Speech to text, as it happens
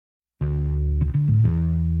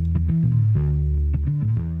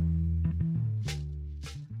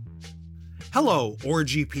Hello,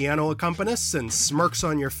 orgy piano accompanists and smirks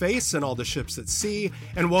on your face and all the ships at sea,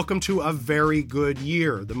 and welcome to A Very Good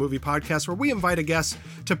Year, the movie podcast where we invite a guest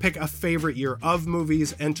to pick a favorite year of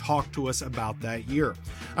movies and talk to us about that year.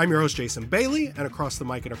 I'm your host, Jason Bailey, and across the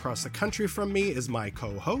mic and across the country from me is my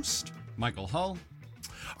co-host, Michael Hull.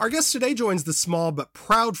 Our guest today joins the small but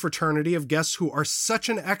proud fraternity of guests who are such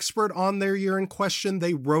an expert on their year in question,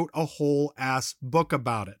 they wrote a whole ass book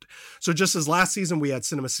about it. So just as last season we had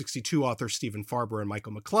Cinema 62 author Stephen Farber and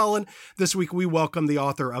Michael McClellan, this week we welcome the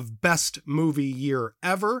author of Best Movie Year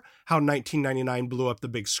Ever, How 1999 Blew Up the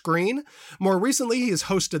Big Screen. More recently, he has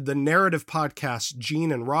hosted the narrative podcast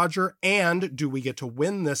Gene and Roger and Do We Get to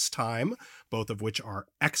Win This Time?, both of which are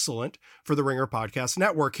excellent, for the Ringer Podcast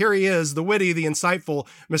Network. Here he is, the witty, the insightful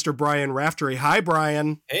Mr. Brian Raftery. Hi,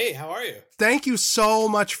 Brian. Hey, how are you? Thank you so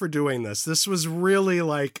much for doing this. This was really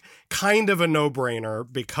kind of a no-brainer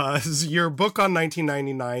because your book on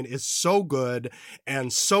 1999 is so good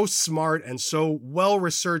and so smart and so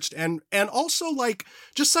well-researched and also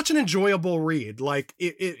just such an enjoyable read.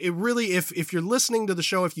 It really, if you're listening to the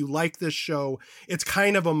show, if you like this show, it's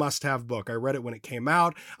kind of a must-have book. I read it when it came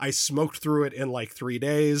out. I smoked through it in 3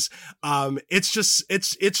 days. It's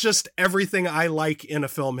just everything I like in a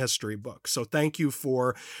film history book. So thank you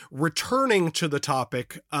for returning to the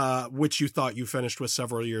topic, which you thought you finished with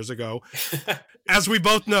several years ago. As we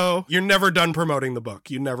both know, you're never done promoting the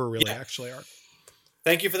book. You never really actually are.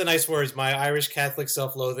 Thank you for the nice words. My Irish Catholic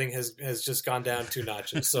self-loathing has just gone down 2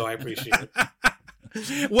 notches, so I appreciate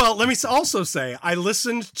it. Well, let me also say, I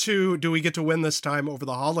listened to Do We Get to Win This Time over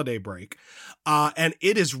the holiday break, and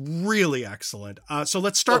it is really excellent. So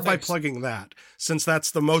let's start by plugging that, since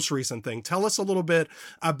that's the most recent thing. Tell us a little bit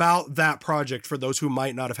about that project for those who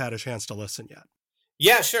might not have had a chance to listen yet.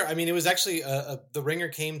 Yeah, sure. I mean, it was actually, the Ringer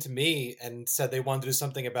came to me and said they wanted to do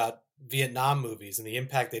something about Vietnam movies and the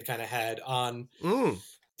impact they'd kind of had on,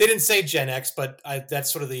 they didn't say Gen X, but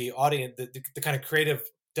that's sort of the audience, the kind of creative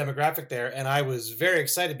demographic there. And I was very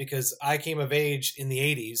excited because I came of age in the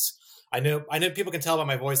 80s. I know people can tell by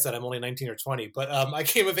my voice that I'm only 19 or 20, but I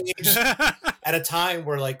came of age at a time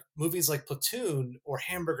where movies like Platoon or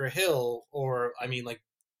Hamburger Hill or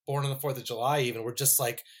Born on the 4th of July even were just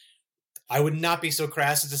I would not be so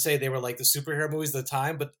crass as to say they were the superhero movies of the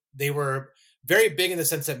time, but they were very big in the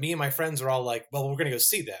sense that me and my friends were all well, we're going to go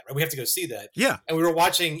see that, right? We have to go see that. Yeah. And we were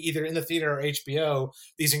watching either in the theater or HBO,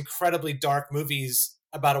 these incredibly dark movies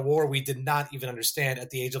about a war we did not even understand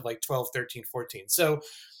at the age of 12, 13, 14. So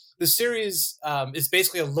the series is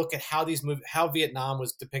basically a look at how Vietnam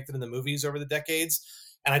was depicted in the movies over the decades.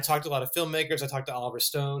 And I talked to a lot of filmmakers. I talked to Oliver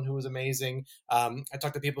Stone, who was amazing. I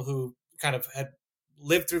talked to people who kind of had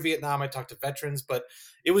lived through Vietnam. I talked to veterans, but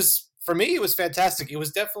for me, it was fantastic. It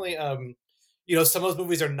was definitely, some of those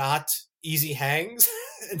movies are not easy hangs.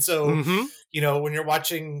 And so, when you're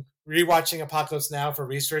rewatching Apocalypse Now for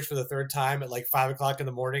research for the third time at 5 o'clock in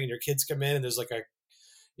the morning and your kids come in and there's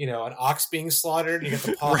an ox being slaughtered and you get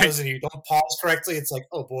the pause right. And you don't pause correctly. It's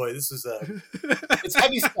oh boy, this is it's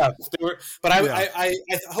heavy stuff. But I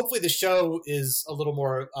hopefully the show is a little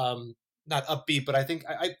more, not upbeat, but I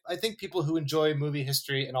think people who enjoy movie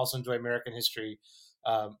history and also enjoy American history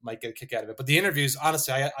might get a kick out of it. But the interviews,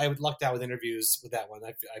 honestly, I lucked out with interviews with that one.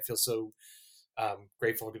 I feel so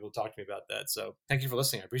grateful for people to talk to me about that. So thank you for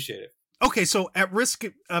listening. I appreciate it. Okay, so at risk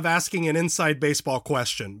of asking an inside baseball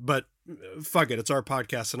question, but fuck it, it's our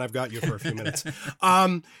podcast and I've got you for a few minutes.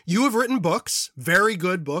 You have written books, very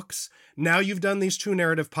good books. Now you've done these 2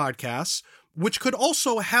 narrative podcasts, which could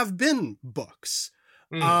also have been books.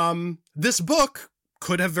 This book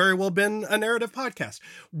could have very well been a narrative podcast.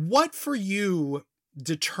 What for you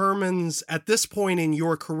determines at this point in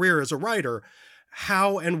your career as a writer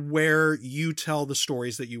how and where you tell the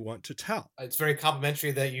stories that you want to tell? It's very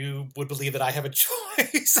complimentary that you would believe that I have a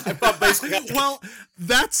choice. I'm basically well,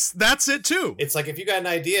 that's it too. It's if you got an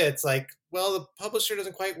idea, it's well, the publisher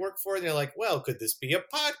doesn't quite work for it. And you're well, could this be a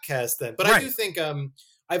podcast then? But right. I do think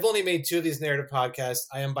I've only made 2 of these narrative podcasts.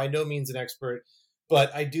 I am by no means an expert,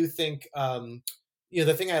 but I do think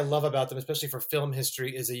the thing I love about them, especially for film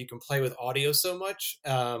history, is that you can play with audio so much.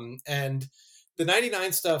 And the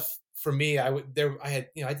 99 stuff for me, I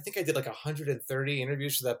think I did 130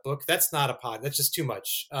 interviews for that book. That's not a pod. That's just too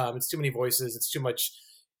much. It's too many voices. It's too much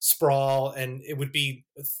sprawl, and it would be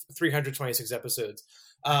 326 episodes.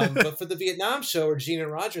 But for the Vietnam show or Gene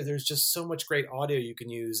and Roger, there's just so much great audio you can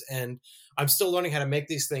use. And I'm still learning how to make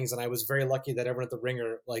these things. And I was very lucky that everyone at the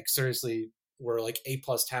Ringer, seriously, were A+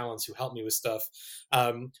 talents who helped me with stuff.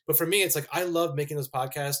 But for me, it's I love making those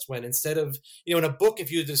podcasts when instead of, in a book,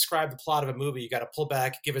 if you describe the plot of a movie, you got to pull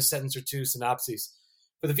back, give a sentence or 2 synopses.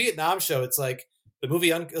 For the Vietnam show, it's the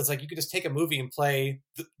movie, it's like you could just take a movie and play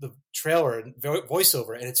the trailer and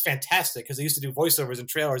voiceover, and it's fantastic because they used to do voiceovers and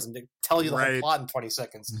trailers and they tell you the whole plot in 20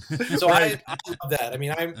 seconds. So I love that. I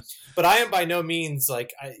mean, I am by no means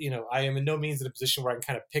like, I am in no means in a position where I can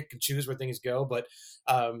kind of pick and choose where things go. But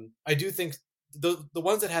I do think the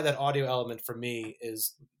ones that have that audio element for me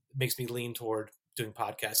makes me lean toward doing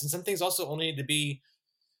podcasts. And some things also only need to be,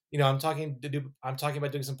 I'm talking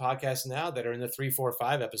about doing some podcasts now that are in the 3, 4,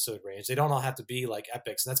 5 episode range. They don't all have to be like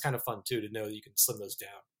epics. And that's kind of fun too, to know that you can slim those down.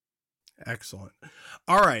 Excellent.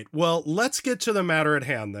 All right. Well, let's get to the matter at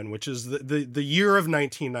hand then, which is the year of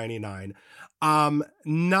 1999.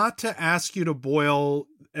 Not to ask you to boil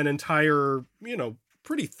an entire,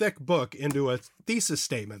 pretty thick book into a thesis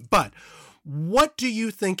statement, but what do you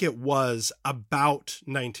think it was about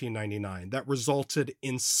 1999 that resulted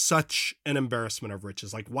in such an embarrassment of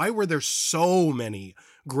riches? Like, why were there so many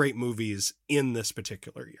great movies in this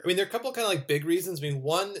particular year? I mean, there are a couple kind of like big reasons. I mean,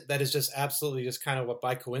 one that is just absolutely just kind of what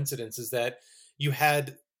by coincidence is that you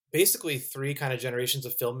had basically 3 kind of generations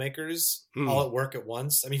of filmmakers all at work at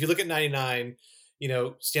once. I mean, if you look at 99,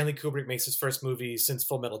 Stanley Kubrick makes his first movie since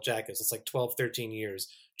Full Metal Jacket. It's like 12, 13 years.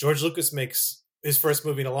 George Lucas makes his first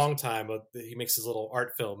movie in a long time. He makes his little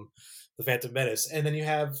art film, The Phantom Menace. And then you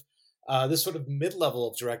have this sort of mid-level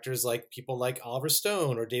of directors, like people like Oliver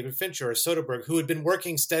Stone or David Fincher or Soderbergh, who had been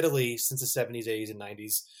working steadily since the 70s, 80s, and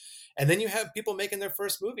 90s. And then you have people making their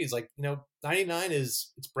first movies. Like, 99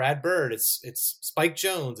 it's Brad Bird, it's Spike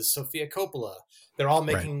Jonze, it's Sofia Coppola. They're all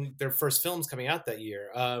making their first films coming out that year.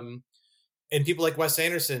 And people like Wes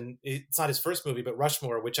Anderson, it's not his first movie, but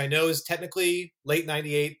Rushmore, which I know is technically late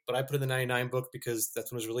 98, but I put in the 99 book because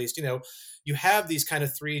that's when it was released. You have these kind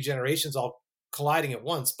of 3 generations all colliding at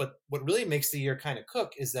once. But what really makes the year kind of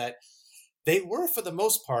cook is that they were, for the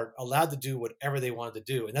most part, allowed to do whatever they wanted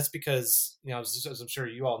to do. And that's because, as I'm sure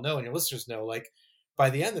you all know and your listeners know, like by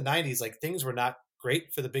the end of the 90s, like things were not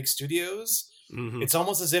great for the big studios. Mm-hmm. It's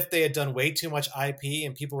almost as if they had done way too much IP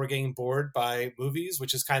and people were getting bored by movies,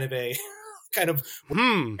 which is kind of a... everyone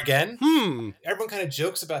kind of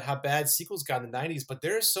jokes about how bad sequels got in the 90s, but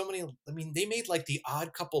there are so many. I mean, they made like The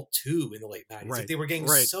Odd Couple 2 in the late 90s. Like they were getting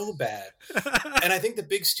so bad. And I think the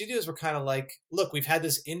big studios were kind of like, look, we've had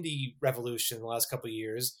this indie revolution in the last couple of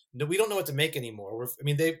years. No, we don't know what to make anymore.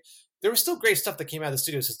 There was still great stuff that came out of the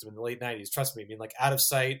studio system in the late 90s. Trust me. I mean, like Out of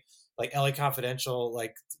Sight, like LA Confidential,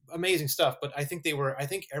 like amazing stuff. But I think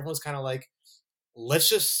everyone's kind of like, I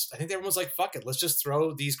think everyone's like, fuck it. Let's just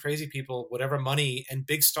throw these crazy people whatever money and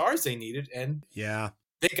big stars they needed. And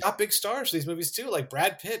they got big stars for these movies too. Like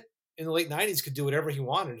Brad Pitt in the late 90s could do whatever he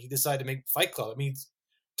wanted. He decided to make Fight Club. I mean,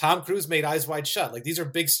 Tom Cruise made Eyes Wide Shut. Like these are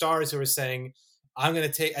big stars who are saying, I'm going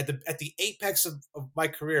to take at the apex of my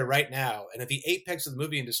career right now. And at the apex of the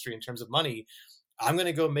movie industry in terms of money, I'm going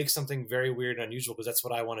to go make something very weird and unusual because that's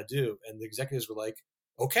what I want to do. And the executives were like,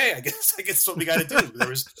 okay, I guess that's what we got to do. There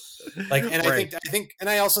was like, and I think, and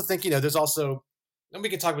I also think, there's also, and we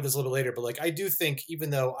can talk about this a little later, but like, I do think,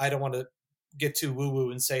 even though I don't want to get too woo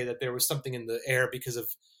woo and say that there was something in the air because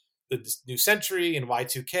of the new century and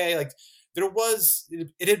Y2K, like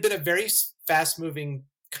it had been a very fast moving,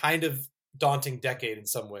 kind of daunting decade in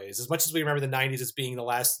some ways. As much as we remember the 90s as being the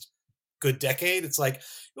last good decade, it's like,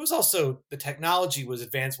 it was also, the technology was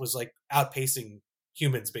advanced, was like outpacing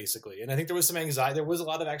humans basically. And I think there was some anxiety. There was a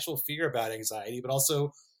lot of actual fear about anxiety, but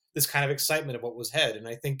also this kind of excitement of what was ahead. And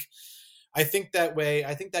I think that way,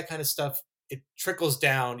 I think that kind of stuff, it trickles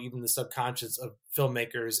down even the subconscious of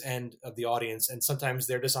filmmakers and of the audience. And sometimes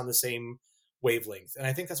they're just on the same wavelength. And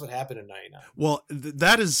I think that's what happened in 99. Well,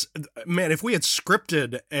 that is, man, if we had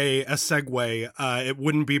scripted a segue, it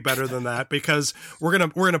wouldn't be better than that, because we're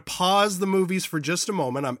going to pause the movies for just a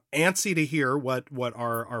moment. I'm antsy to hear what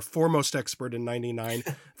our foremost expert in 99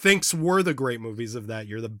 thinks were the great movies of that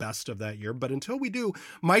year, the best of that year. But until we do,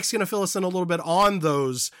 Mike's going to fill us in a little bit on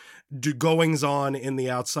those goings on in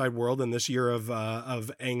the outside world in this year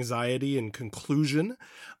of anxiety and conclusion.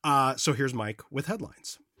 So here's Mike with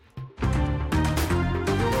headlines.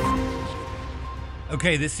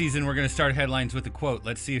 Okay, this season we're going to start headlines with a quote.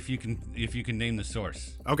 Let's see if you can name the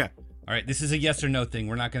source. Okay. All right, this is a yes or no thing.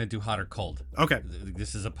 We're not going to do hot or cold. Okay.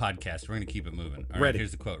 This is a podcast. We're going to keep it moving. All right, Ready.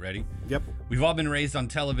 Here's the quote. Ready? Yep. We've all been raised on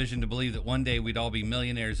television to believe that one day we'd all be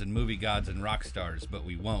millionaires and movie gods and rock stars, but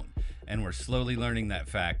we won't. And we're slowly learning that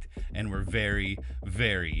fact, and we're very,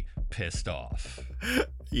 very pissed off.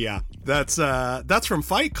 Yeah, that's from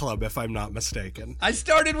Fight Club, if I'm not mistaken. I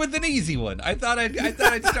started with an easy one. I thought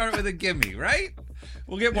I'd start with a gimme, right?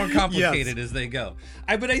 We'll get more complicated as they go.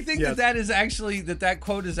 But I think that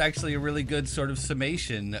quote is actually a really good sort of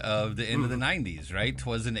summation of the end of the 90s, right?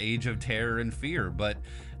 'Twas an age of terror and fear, but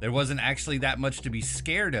there wasn't actually that much to be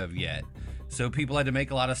scared of yet. So people had to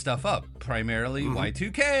make a lot of stuff up, primarily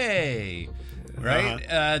Y2K,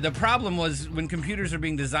 right? The problem was when computers were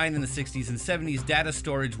being designed in the 60s and 70s, data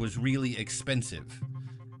storage was really expensive.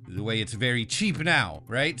 The way it's very cheap now,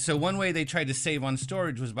 right? So one way they tried to save on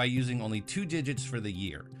storage was by using only 2 digits for the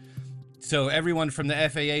year. So everyone from the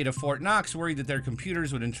FAA to Fort Knox worried that their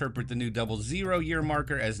computers would interpret the new 00 year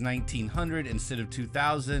marker as 1900 instead of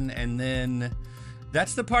 2000, and then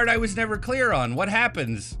that's the part I was never clear on. What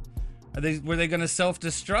happens? Were they going to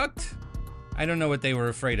self-destruct? I don't know what they were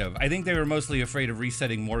afraid of. I think they were mostly afraid of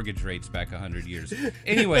resetting mortgage rates back 100 years.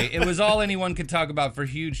 Anyway, it was all anyone could talk about for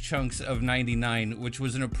huge chunks of 99, which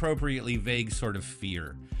was an appropriately vague sort of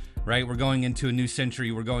fear, right? We're going into a new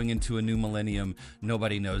century. We're going into a new millennium.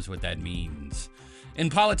 Nobody knows what that means. In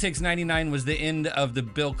politics, 99 was the end of the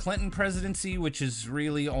Bill Clinton presidency, which is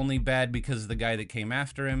really only bad because of the guy that came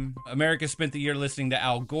after him. America spent the year listening to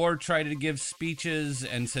Al Gore try to give speeches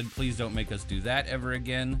and said, please don't make us do that ever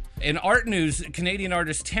again. In art news, Canadian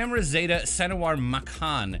artist Tamra Zeta Sanawar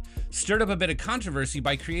Makhan stirred up a bit of controversy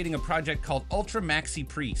by creating a project called Ultra Maxi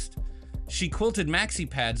Priest. She quilted maxi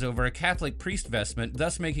pads over a Catholic priest vestment,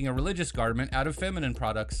 thus making a religious garment out of feminine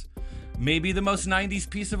products. Maybe the most 90s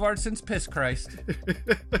piece of art since Piss Christ.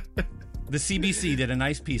 The CBC did a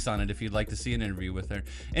nice piece on it if you'd like to see an interview with her.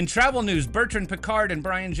 In travel news, Bertrand Piccard and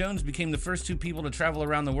Brian Jones became the first 2 people to travel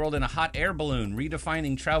around the world in a hot air balloon,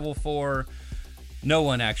 redefining travel for no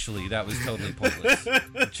one, actually. That was totally pointless.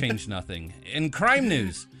 It changed nothing. In crime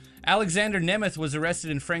news, Alexander Nemeth was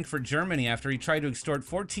arrested in Frankfurt, Germany after he tried to extort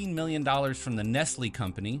 $14 million from the Nestle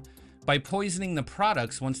company by poisoning the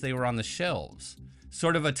products once they were on the shelves.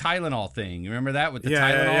 Sort of a Tylenol thing. You remember that with the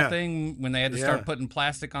Tylenol thing when they had to start putting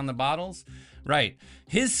plastic on the bottles? Right.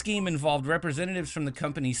 His scheme involved representatives from the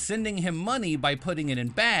company sending him money by putting it in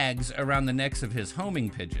bags around the necks of his homing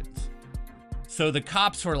pigeons. So the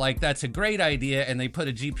cops were like, that's a great idea, and they put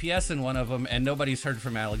a GPS in one of them, and nobody's heard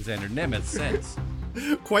from Alexander Nemeth since.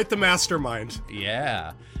 Quite the mastermind.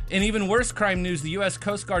 Yeah. In even worse crime news, the U.S.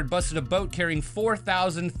 Coast Guard busted a boat carrying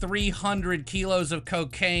 4,300 kilos of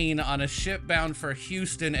cocaine on a ship bound for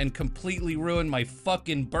Houston and completely ruined my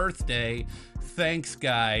fucking birthday. Thanks,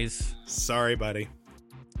 guys. Sorry, buddy.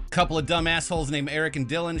 Couple of dumb assholes named Eric and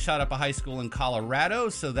Dylan shot up a high school in Colorado,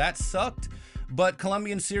 so that sucked. But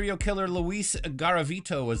Colombian serial killer Luis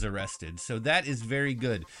Garavito was arrested, so that is very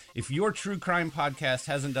good. If your true crime podcast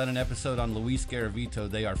hasn't done an episode on Luis Garavito,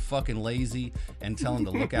 they are fucking lazy, and tell them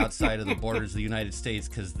to look outside of the borders of the United States,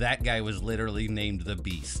 because that guy was literally named the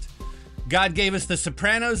Beast. God gave us The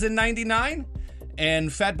Sopranos in 99, and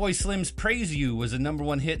Fatboy Slim's Praise You was a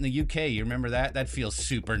 #1 hit in the UK. You remember that? That feels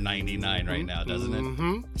super 99 right now, doesn't it?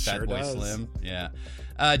 Fatboy Sure Slim, yeah.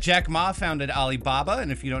 Jack Ma founded Alibaba,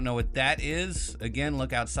 and if you don't know what that is, again,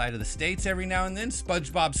 look outside of the States every now and then.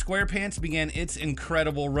 SpongeBob SquarePants began its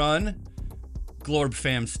incredible run. Glorb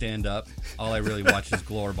fam, stand up. All I really watch is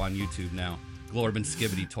Glorb on YouTube now. Glorb and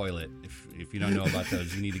Skibbity Toilet. If you don't know about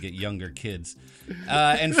those, you need to get younger kids.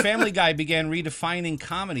 And Family Guy began redefining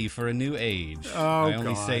comedy for a new age. I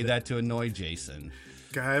only say that to annoy Jason.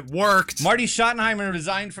 It worked. Marty Schottenheimer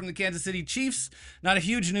resigned from the Kansas City Chiefs. Not a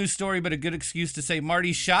huge news story, but a good excuse to say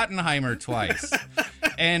Marty Schottenheimer twice.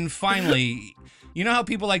 And finally, you know how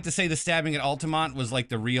people like to say the stabbing at Altamont was like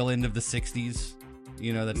the real end of the 60s?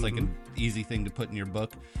 You know, that's like an easy thing to put in your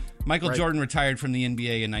book. Michael Jordan retired from the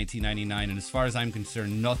NBA in 1999, and as far as I'm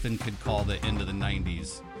concerned, nothing could call the end of the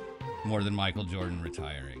 90s more than Michael Jordan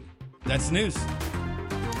retiring. That's news.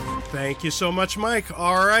 Thank you so much, Mike.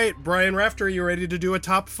 All right, Brian Raftery, you ready to do a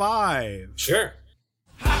top 5? Sure.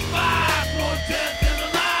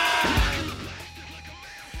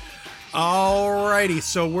 All righty,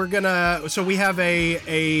 so we have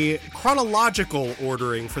a chronological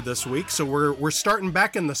ordering for this week. So we're starting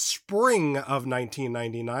back in the spring of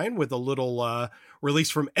 1999 with a little release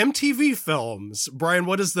from MTV Films. Brian,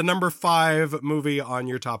 what is the number 5 movie on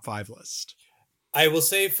your top 5 list? I will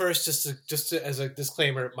say first, just to, as a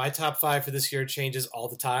disclaimer, my top 5 for this year changes all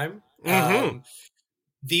the time.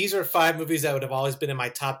 These are 5 movies that would have always been in my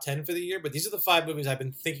top 10 for the year, but these are the 5 movies I've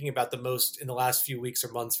been thinking about the most in the last few weeks or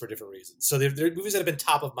months for different reasons. So they're movies that have been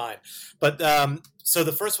top of mind. But so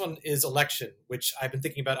the first one is Election, which I've been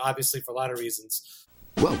thinking about obviously for a lot of reasons.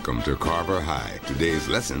 Welcome to Carver High. Today's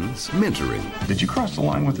lessons, mentoring. Did you cross the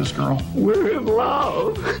line with this girl? We're in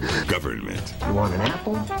love. Government. You want an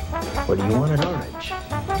apple or do you want an orange?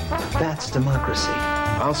 That's democracy.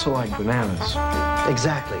 I also like bananas.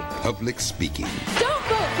 Exactly. Public speaking. Don't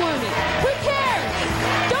vote for me! Who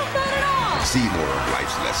cares? Don't vote at all! See more of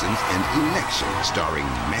life's lessons in Election, starring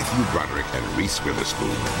Matthew Broderick and Reese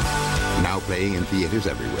Witherspoon. Now playing in theaters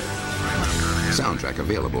everywhere. Soundtrack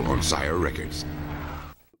available on Sire Records.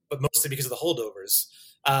 But mostly because of the holdovers.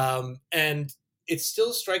 And it's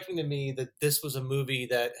still striking to me that this was a movie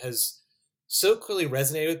that has so clearly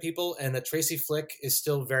resonated with people, and that Tracy Flick is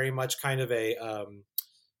still very much kind of a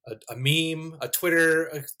meme, a Twitter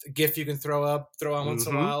a GIF you can throw on once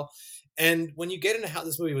in a while. And when you get into how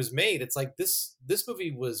this movie was made, it's like this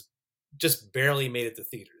movie was just barely made it to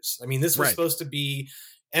theaters. I mean, this was supposed to be,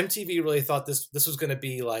 MTV really thought this was going to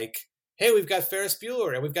be like, hey, we've got Ferris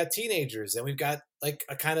Bueller and we've got teenagers and we've got like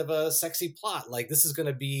a kind of a sexy plot. Like this is going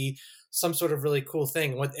to be some sort of really cool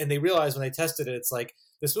thing. And they realized when they tested it, it's like,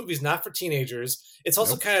 this movie's not for teenagers. It's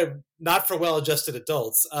also kind of not for well-adjusted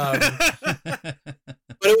adults.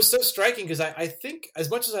 But it was so striking because I think,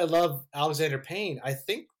 as much as I love Alexander Payne, I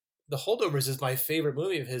think The Holdovers is my favorite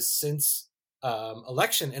movie of his since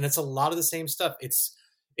Election, and it's a lot of the same stuff.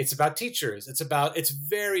 It's about teachers. It's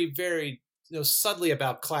very, very subtly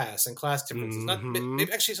about class and class differences. Not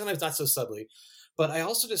maybe actually sometimes not so subtly, but I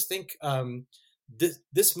also just think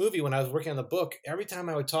this movie, when I was working on the book, every time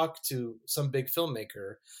I would talk to some big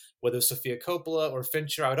filmmaker, whether it's Sofia Coppola or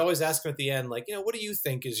Fincher, I would always ask them at the end, like, what do you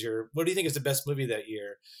think is the best movie that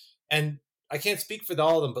year? And I can't speak for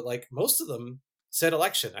all of them, but like most of them said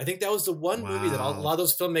Election. I think that was the one movie that a lot of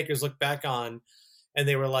those filmmakers look back on and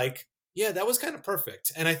they were like, yeah, that was kind of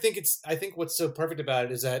perfect. And I think what's so perfect about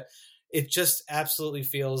it is that it just absolutely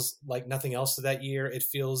feels like nothing else to that year. It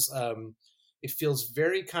feels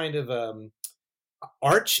very kind of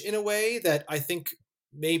arch in a way that I think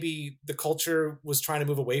maybe the culture was trying to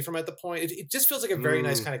move away from at the point. It just feels like a very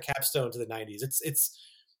nice kind of capstone to the 90s. It's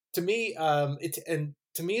to me,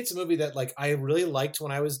 it's a movie that like I really liked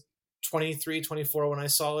when I was 23, 24 when I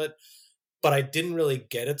saw it, but I didn't really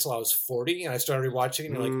get it till I was 40 and I started rewatching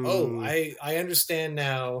it and you're like, oh, I understand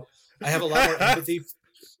now. I have a lot more empathy.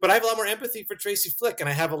 But I have a lot more empathy for Tracy Flick, and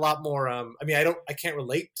I have a lot more. I can't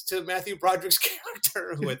relate to Matthew Broderick's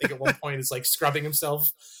character, who I think at one point is like scrubbing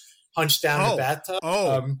himself, hunched down in the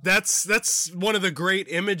bathtub. That's one of the great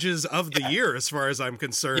images of the year, as far as I'm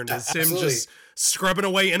concerned. Is him just scrubbing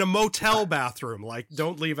away in a motel bathroom. Like,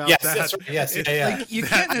 don't leave out that. That's right. Yes, Like, you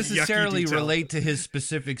can't necessarily relate to his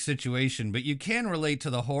specific situation, but you can relate to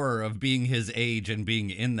the horror of being his age and being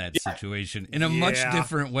in that situation in a much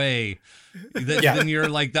different way than your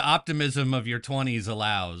like the optimism of your 20s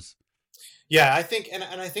allows. Yeah, I think, and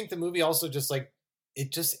I think the movie also just like,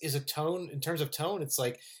 it just is a tone in terms of tone. It's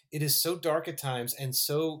like, it is so dark at times and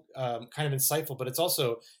so kind of insightful, but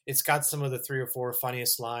it's got some of the 3 or 4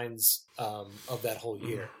 funniest lines of that whole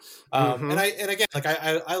year. And again, like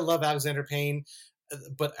I love Alexander Payne,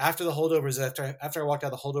 but after the Holdovers, after I walked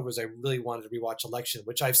out of the Holdovers, I really wanted to rewatch Election,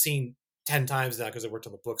 which I've seen 10 times now because I worked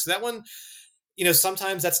on the book. So that one,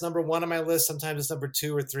 sometimes that's number 1 on my list, sometimes it's number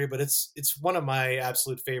 2 or 3, but it's one of my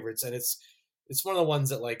absolute favorites, and it's one of the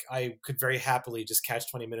ones that like I could very happily just catch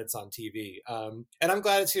 20 minutes on TV. And I'm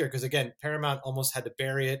glad it's here because again, Paramount almost had to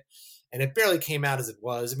bury it, and it barely came out as it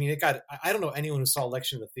was. I mean, I don't know anyone who saw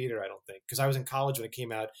Election in the theater, I don't think, because I was in college when it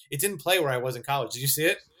came out. It didn't play where I was in college. Did you see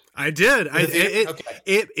it? I did.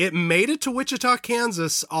 It made it to Wichita,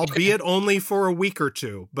 Kansas, albeit only for a week or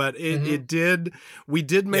two, but it did. We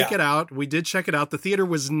did make it out. We did check it out. The theater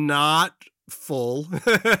was not full,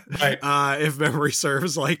 if memory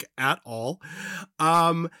serves, like at all.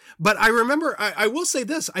 But I remember, I will say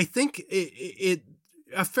this, I think it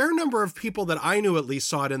a fair number of people that I knew at least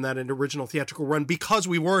saw it in that original theatrical run because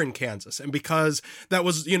we were in Kansas and because that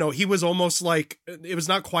was, he was almost like, it was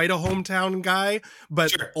not quite a hometown guy,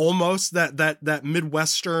 but almost that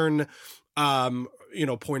Midwestern,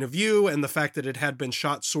 point of view, and the fact that it had been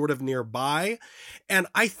shot sort of nearby. And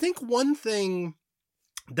I think one thing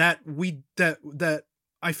that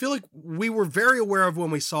I feel like we were very aware of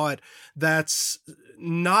when we saw it, that's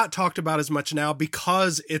not talked about as much now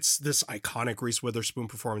because it's this iconic Reese Witherspoon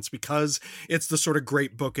performance, because it's the sort of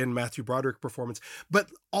great book in Matthew Broderick performance, but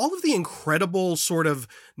all of the incredible sort of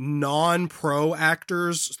non-pro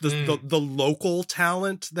actors, the local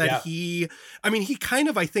talent that he kind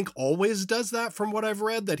of, I think, always does that from what I've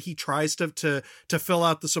read, that he tries to fill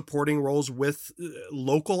out the supporting roles with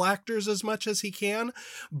local actors as much as he can.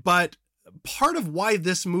 But part of why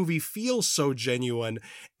this movie feels so genuine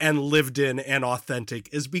and lived in and authentic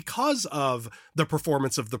is because of the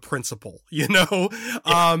performance of the principal,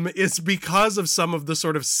 it's because of some of the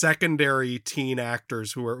sort of secondary teen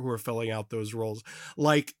actors who are filling out those roles.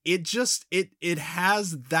 Like it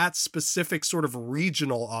has that specific sort of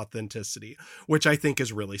regional authenticity, which I think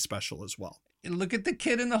is really special as well. Look at the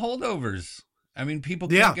kid in The Holdovers. I mean, people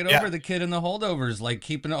can't get over the kid in The Holdovers, like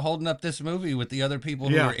holding up this movie with the other people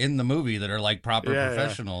who are in the movie that are like proper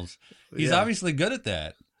professionals. He's obviously good at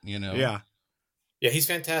that, Yeah. Yeah, he's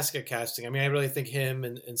fantastic at casting. I mean, I really think him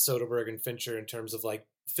and Soderbergh and Fincher, in terms of like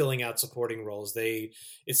filling out supporting roles, it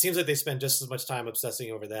seems like they spend just as much time obsessing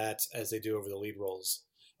over that as they do over the lead roles.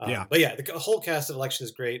 But yeah, the whole cast of Election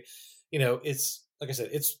is great. It's like I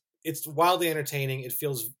said, it's wildly entertaining. It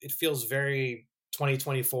feels very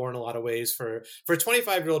 2024 in a lot of ways for a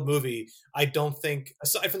 25-year-old movie. I don't think,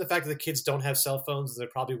 aside from the fact that the kids don't have cell phones, they're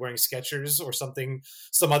probably wearing Skechers or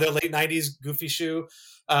some other late 90s goofy shoe.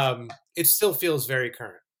 It still feels very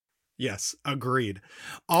current. Yes, agreed.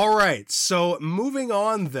 All right, so moving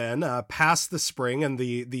on then, past the spring and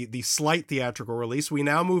the slight theatrical release, we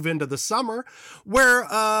now move into the summer, where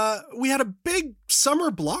we had a big summer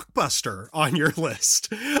blockbuster on your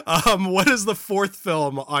list. What is the fourth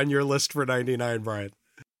film on your list for 99, Brian?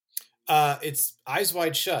 It's Eyes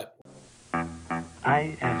Wide Shut.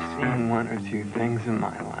 I have seen one or two things in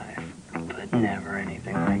my life, but never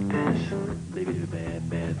anything like this. Maybe the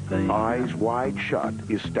bad thing. Eyes Wide Shut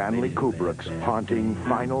is Stanley Kubrick's haunting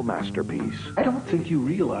final masterpiece. I don't think you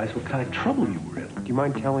realize what kind of trouble you were in. Do you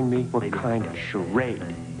mind telling me what kind of charade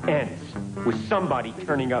ends with somebody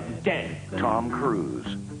turning up dead? Tom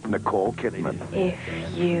Cruise, Nicole Kidman.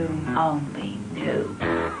 If you only knew.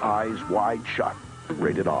 Eyes Wide Shut.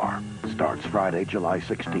 Rated R. Starts Friday, July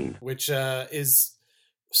 16th. Which is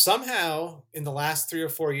somehow in the last 3 or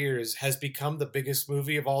 4 years has become the biggest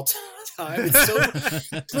movie of all time. It's so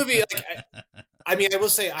this movie. Like, I mean, I will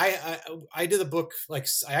say I did the book, like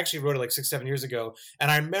I actually wrote it like 6-7 years ago, and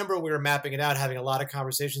I remember when we were mapping it out, having a lot of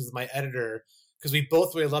conversations with my editor because we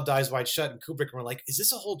both really loved Eyes Wide Shut and Kubrick, and we're like, is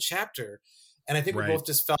this a whole chapter? And I think we both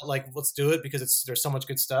just felt like, let's do it because there's so much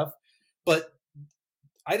good stuff. But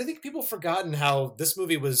I don't think people have forgotten how this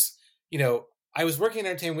movie was. I was working at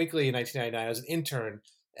Entertainment Weekly in 1999. I was an intern,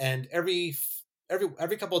 and every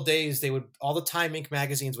couple of days all the Time Inc.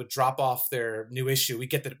 magazines would drop off their new issue. We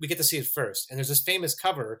get to see it first. And there's this famous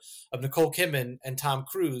cover of Nicole Kidman and Tom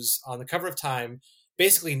Cruise on the cover of Time,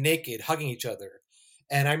 basically naked, hugging each other.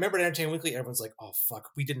 And I remember at Entertainment Weekly, everyone's like, oh, fuck,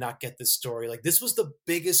 we did not get this story. Like, this was the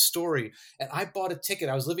biggest story. And I bought a ticket.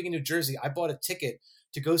 I was living in New Jersey. I bought a ticket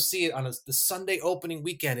to go see it on the Sunday opening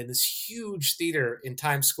weekend in this huge theater in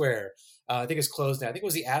Times Square. I think it's closed now. I think it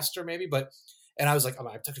was the Astor maybe, and I was like,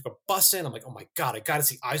 I took a bus in. I'm like, oh my God, I got to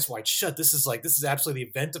see Eyes Wide Shut. This is absolutely the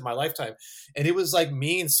event of my lifetime. And it was like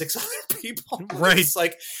me and 6 other people. Right. It's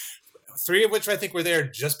like 3 of which I think were there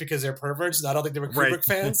just because they're perverts. I don't think they were Kubrick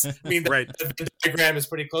fans. I mean, the diagram is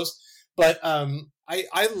pretty close. But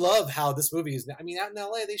I love how this movie is. I mean, out in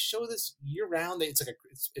LA, they show this year round. It's like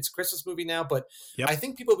it's a Christmas movie now, but I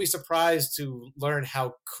think people will be surprised to learn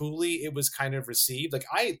how coolly it was kind of received. Like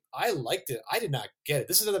I liked it. I did not get it.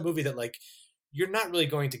 This is another movie that like you're not really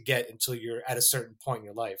going to get until you're at a certain point in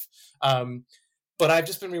your life. But I've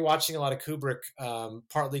just been rewatching a lot of Kubrick,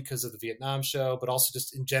 partly because of the Vietnam show, but also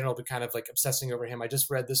just in general, been kind of like obsessing over him. I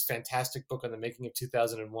just read this fantastic book on the making of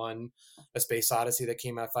 2001, A Space Odyssey, that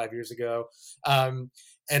came out 5 years ago. And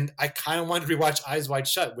I kind of wanted to rewatch Eyes Wide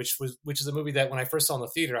Shut, which is a movie that when I first saw in the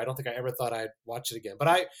theater, I don't think I ever thought I'd watch it again. But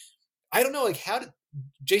I don't know, like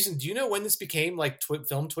Jason, do you know when this became like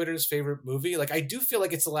film Twitter's favorite movie? Like I do feel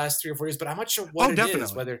like it's the last 3 or 4 years, but I'm not sure what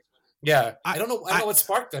is. Whether I don't know. I don't know what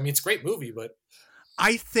sparked it. I mean, it's a great movie, but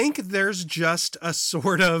I think there's just a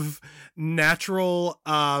sort of natural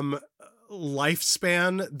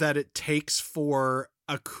lifespan that it takes for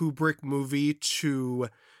a Kubrick movie to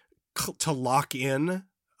lock in.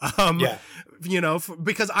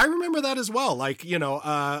 Because I remember that as well. Like,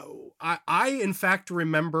 I in fact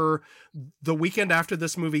remember the weekend after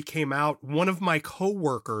this movie came out, one of my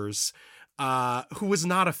coworkers, who was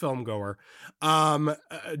not a film goer,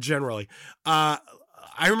 generally,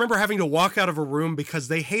 I remember having to walk out of a room because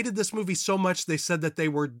they hated this movie so much. They said that they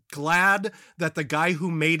were glad that the guy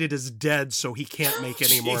who made it is dead, so he can't make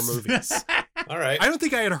any more movies. All right. I don't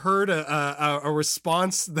think I had heard a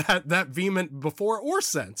response that vehement before or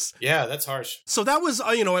since. Yeah, that's harsh. So that was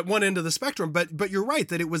at one end of the spectrum, but you're right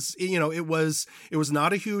that it was it was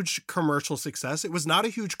not a huge commercial success. It was not a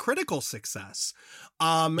huge critical success.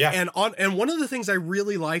 And one of the things I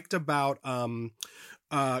really liked about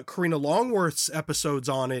Karina Longworth's episodes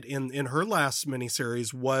on it in her last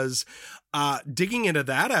miniseries was digging into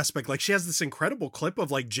that aspect. Like, she has this incredible clip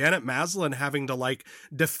of like Janet Maslin having to like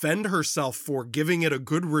defend herself for giving it a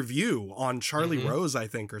good review on Charlie Rose, I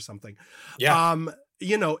think, or something. Yeah.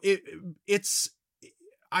 You know,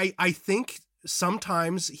 I think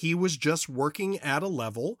sometimes he was just working at a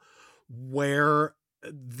level where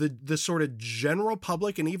the sort of general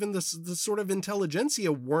public and even the sort of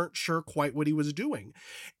intelligentsia weren't sure quite what he was doing.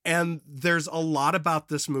 And there's a lot about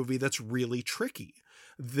this movie that's really tricky.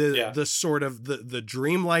 The sort of the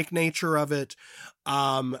dreamlike nature of it,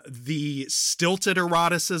 the stilted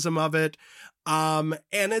eroticism of it. And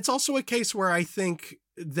it's also a case where I think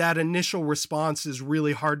that initial response is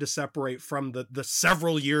really hard to separate from the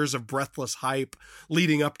several years of breathless hype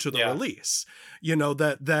leading up to the release, you know,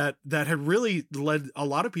 that had really led a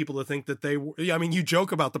lot of people to think that they were, I mean, you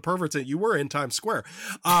joke about the perverts that you were in Times Square,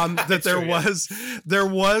 that there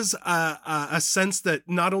was a sense that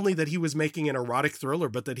not only that he was making an erotic thriller,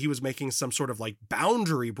 but that he was making some sort of like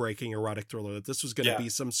boundary breaking erotic thriller, that this was going to be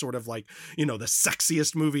some sort of like, you know, the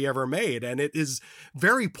sexiest movie ever made. And it is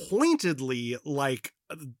very pointedly like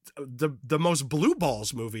the most blue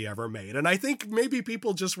balls movie ever made. And I think maybe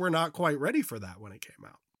people just were not quite ready for that when it came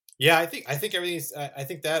out. Yeah, I think everything's. I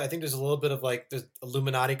think there's a little bit of like the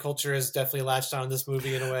Illuminati culture has definitely latched on this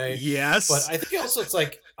movie in a way. Yes, but I think also it's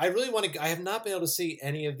like I really want to. I have not been able to see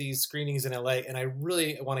any of these screenings in LA, and I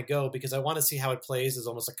really want to go because I want to see how it plays as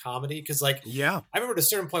almost a comedy. Because like, I remember at a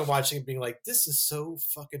certain point watching it, being like, "This is so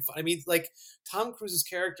fucking fun." I mean, like Tom Cruise's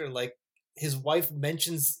character, like his wife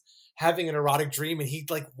mentions having an erotic dream, and he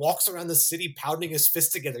like walks around the city pounding his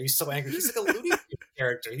fists together. He's so angry. He's like a Looney Tunes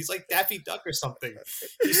character. He's like Daffy Duck or something.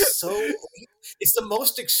 It's the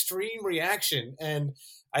most extreme reaction. And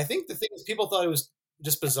I think the thing is, people thought it was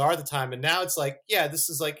just bizarre at the time, and now it's like, yeah, this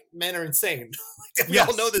is like, men are insane. Like, we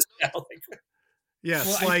all know this now. Like,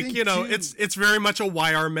 yes, well, like, you know, it's very much a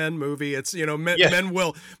Why Are Men movie. It's, you know, men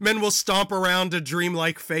will stomp around to dream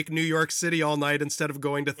like fake New York City all night instead of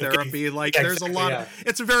going to therapy. Like, there's a lot of,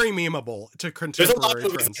 it's very memeable to contemporary. There's a lot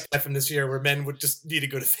of movies from this year where men would just need to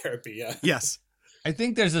go to therapy. Yeah. Yes. I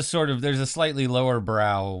think there's a slightly lower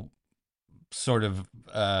brow sort of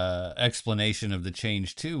explanation of the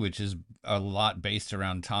change too, which is a lot based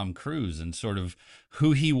around Tom Cruise and sort of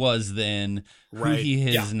who he was then, who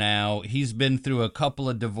he is now. He's been through a couple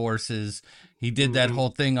of divorces. He did that whole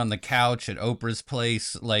thing on the couch at Oprah's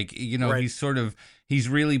place. Like, you know, he's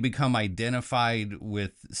really become identified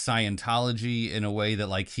with Scientology in a way that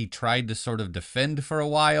like he tried to sort of defend for a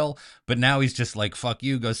while, but now he's just like, fuck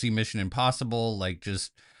you, go see Mission Impossible. Like,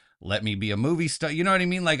 just let me be a movie star. You know what I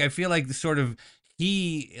mean? Like, I feel like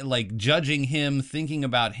he like judging him, thinking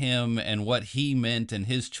about him and what he meant and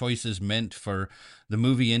his choices meant for the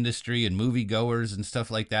movie industry and moviegoers and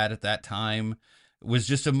stuff like that at that time was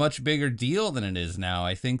just a much bigger deal than it is now.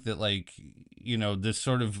 I think that, like, you know, this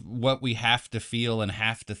sort of what we have to feel and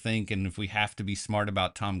have to think, and if we have to be smart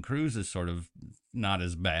about Tom Cruise is sort of not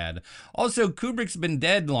as bad. Also, Kubrick's been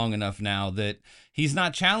dead long enough now that he's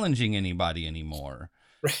not challenging anybody anymore.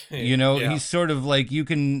 Right. You know, he's sort of like, you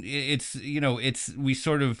can, it's, you know, it's, we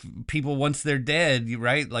sort of, people, once they're dead,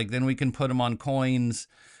 right? Like, then we can put them on coins.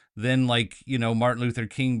 Then, like, you know, Martin Luther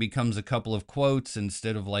King becomes a couple of quotes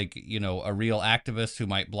instead of, like, you know, a real activist who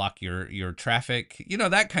might block your traffic, you know,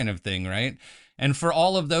 that kind of thing, right? And for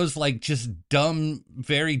all of those, like, just dumb,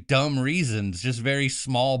 very dumb reasons, just very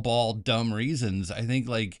small ball dumb reasons, I think,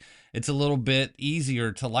 like, it's a little bit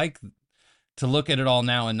easier to look at it all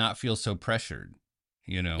now and not feel so pressured,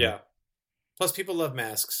 you know? Yeah. Plus, people love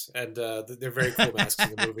masks, and they're very cool masks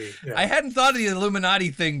in the movie. Yeah. I hadn't thought of the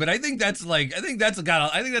Illuminati thing, but I think that's a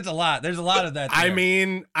lot. There's a lot of that there. I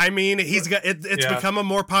mean, he's got it's become a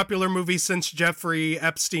more popular movie since Jeffrey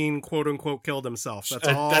Epstein, quote unquote, killed himself. That's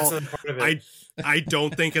all. That's part of it. I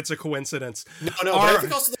don't think it's a coincidence. No. But I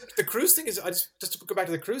think also the Cruise thing is, just to go back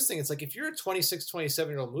to the Cruise thing, it's like, if you're a 26,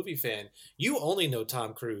 27-year-old movie fan, you only know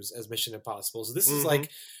Tom Cruise as Mission Impossible. So this is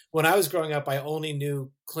like, when I was growing up, I only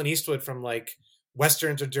knew Clint Eastwood from like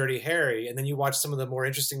Westerns or Dirty Harry. And then you watch some of the more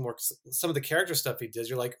interesting, some of the character stuff he does.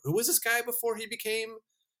 You're like, who was this guy before he became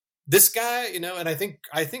this guy? You know? And I think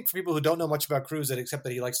for people who don't know much about Cruise, except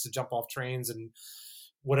that he likes to jump off trains and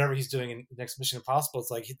whatever he's doing in Next Mission Impossible,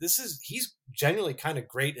 it's like, he's genuinely kind of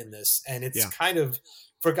great in this. And it's kind of,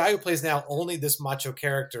 for a guy who plays now only this macho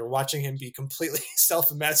character, watching him be completely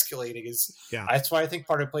self-emasculating that's why I think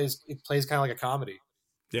part of it plays kind of like a comedy.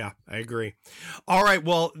 Yeah, I agree. All right.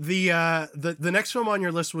 Well, the next film on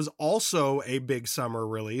your list was also a big summer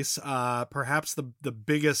release, perhaps the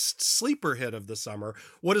biggest sleeper hit of the summer.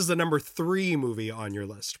 What is the number 3 movie on your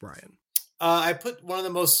list, Brian? I put one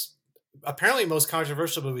of the apparently most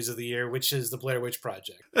controversial movies of the year, which is The Blair Witch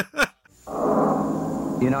Project.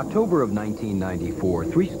 In October of 1994,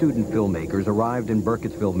 3 student filmmakers arrived in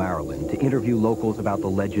Burkittsville, Maryland to interview locals about the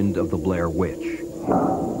legend of the Blair Witch.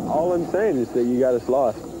 All I'm saying is that you got us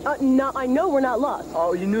lost. No, I know we're not lost.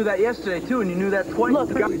 Oh, you knew that yesterday, too, and you knew that twice. Look,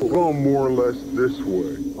 we've gone more or less this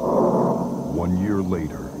way. 1 year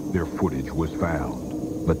later, their footage was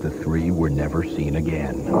found, but the 3 were never seen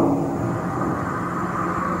again.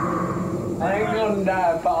 I ain't gonna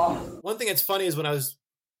die, Paul. One thing that's funny is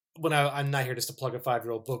I'm not here just to plug a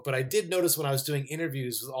 5-year-old book, but I did notice when I was doing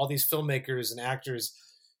interviews with all these filmmakers and actors,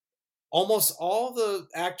 almost all the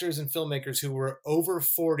actors and filmmakers who were over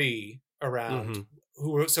 40 around,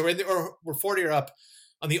 who were were 40 or up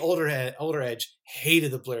on the older edge,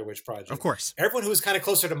 hated the Blair Witch Project. Of course. Everyone who was kind of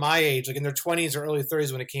closer to my age, like in their 20s or early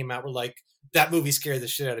 30s when it came out, were like, that movie scared the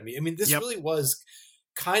shit out of me. I mean, this really was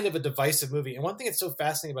kind of a divisive movie. And one thing that's so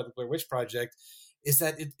fascinating about the Blair Witch Project is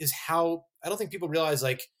that it is how, I don't think people realize,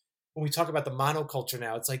 like, when we talk about the monoculture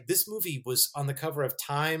now, it's like this movie was on the cover of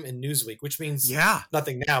Time and Newsweek, which means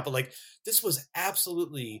nothing now, but like this was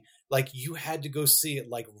absolutely like you had to go see it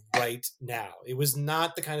like right now. It was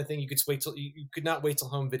not the kind of thing you could not wait till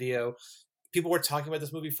home video. People were talking about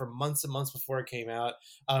this movie for months and months before it came out.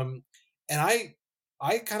 And I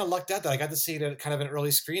kind of lucked out that I got to see it at kind of an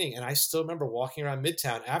early screening, and I still remember walking around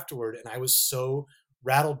Midtown afterward, and I was so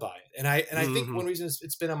rattled by it. And I think one reason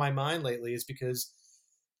it's been on my mind lately is because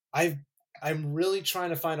I'm really trying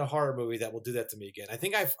to find a horror movie that will do that to me again. I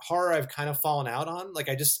think I've kind of fallen out on. Like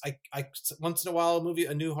I once in a while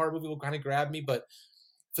a new horror movie will kind of grab me, but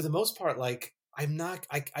for the most part, like I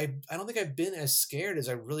don't think I've been as scared as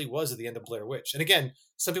I really was at the end of Blair Witch. And again,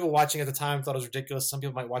 some people watching at the time thought it was ridiculous. Some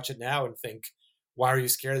people might watch it now and think, why are you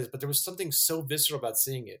scared of this? But there was something so visceral about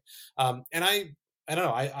seeing it. And I don't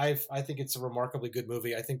know. I think it's a remarkably good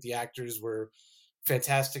movie. I think the actors were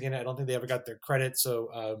fantastic in it. I don't think they ever got their credit,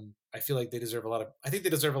 so I feel like they deserve a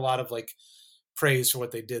lot of like praise for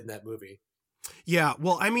what they did in that movie. Yeah,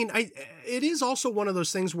 well, I mean, it is also one of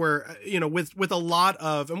those things where, you know, with a lot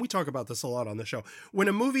of, and we talk about this a lot on the show, when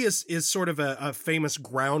a movie is sort of a famous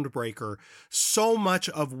groundbreaker, so much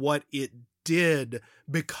of what it did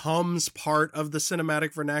becomes part of the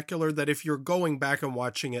cinematic vernacular that if you're going back and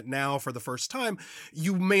watching it now for the first time,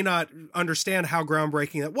 you may not understand how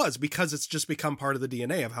groundbreaking it was because it's just become part of the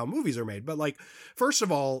DNA of how movies are made. But like, first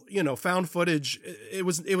of all, you know, found footage, it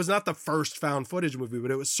was not the first found footage movie, but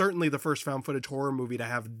it was certainly the first found footage horror movie to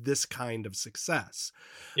have this kind of success.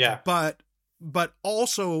 Yeah. But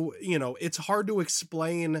also, you know, it's hard to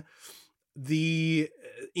explain the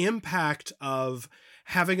impact of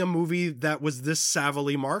having a movie that was this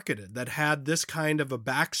savvily marketed, that had this kind of a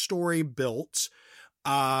backstory built,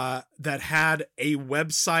 that had a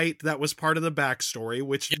website that was part of the backstory,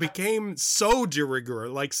 which became so de rigueur,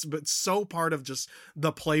 like, but so part of just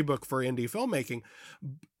the playbook for indie filmmaking,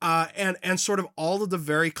 and sort of all of the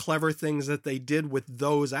very clever things that they did with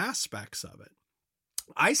those aspects of it.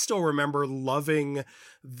 I still remember loving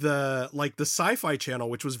the Sci-Fi Channel,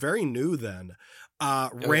 which was very new then,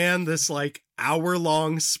 ran this like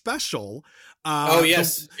hour-long special.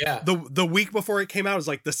 The week before it came out, it was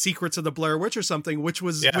like The Secrets of the Blair Witch or something, which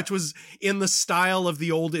was in the style of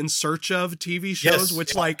the old In Search Of TV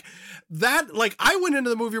shows, like that, like I went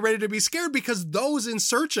into the movie ready to be scared because those In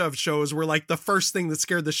Search Of shows were like the first thing that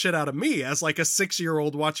scared the shit out of me as like a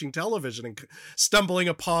 6-year-old watching television and stumbling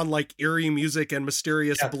upon like eerie music and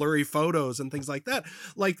mysterious blurry photos and things like that.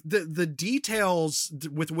 Like the details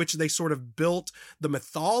with which they sort of built the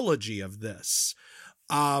mythology of this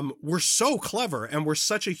were so clever and were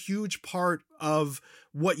such a huge part of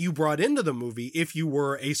what you brought into the movie if you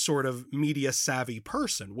were a sort of media savvy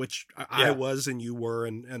person, which I was and you were,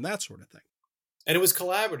 and that sort of thing. And it was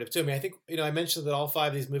collaborative too. I mean, I think, you know, I mentioned that all 5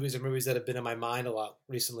 of these movies are movies that have been in my mind a lot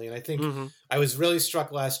recently. And I think I was really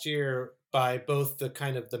struck last year by both the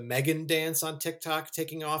kind of the Megan dance on TikTok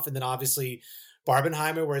taking off, and then obviously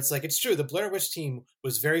Barbenheimer, where it's like, it's true. The Blair Witch team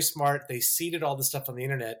was very smart. They seeded all this stuff on the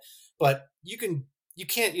internet, but you can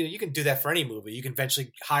do that for any movie. You can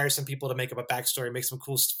eventually hire some people to make up a backstory, make some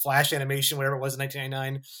cool flash animation, whatever it was in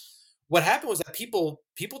 1999. What happened was that people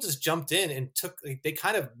just jumped in and they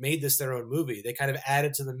kind of made this their own movie. They kind of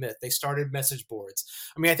added to the myth. They started message boards.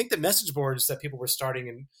 I mean, I think the message boards that people were starting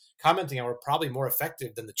and commenting on were probably more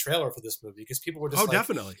effective than the trailer for this movie, because people were just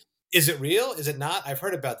definitely. Is it real? Is it not? I've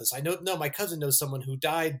heard about this. No, my cousin knows someone who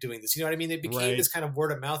died doing this. You know what I mean? It became this kind of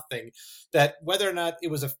word of mouth thing that whether or not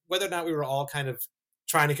we were all kind of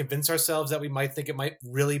trying to convince ourselves that we might think it might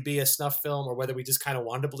really be a snuff film, or whether we just kind of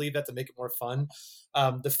wanted to believe that to make it more fun.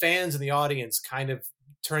 The fans and the audience kind of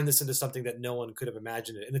turn this into something that no one could have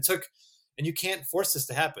imagined it. And it took, and you can't force this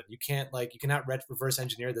to happen. You can't you cannot reverse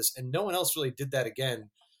engineer this. And no one else really did that again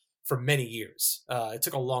for many years. It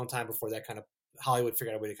took a long time before that kind of Hollywood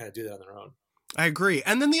figured out a way to kind of do that on their own. I agree.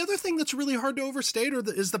 And then the other thing that's really hard to overstate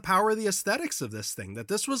is the power of the aesthetics of this thing, that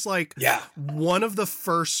this was one of the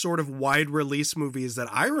first sort of wide release movies that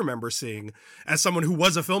I remember seeing as someone who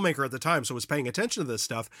was a filmmaker at the time, so was paying attention to this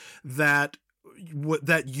stuff, that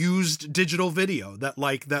used digital video, that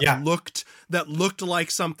looked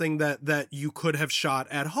like something that you could have shot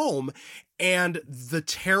at home. And the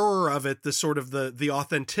terror of it, the sort of the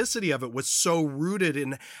authenticity of it was so rooted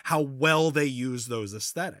in how well they use those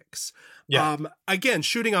aesthetics. Yeah. Again,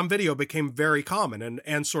 shooting on video became very common,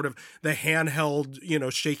 and sort of the handheld,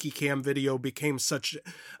 shaky cam video became such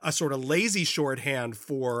a sort of lazy shorthand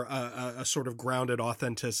for a sort of grounded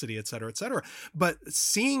authenticity, et cetera, et cetera. But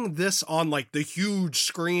seeing this on like the huge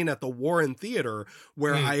screen at the Warren Theater,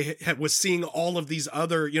 where I was seeing all of these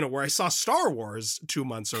other, where I saw Star Wars 2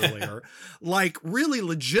 months earlier, like really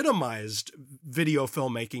legitimized video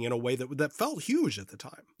filmmaking in a way that felt huge at the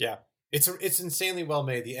time. Yeah. It's insanely well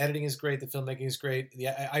made. The editing is great. The filmmaking is great.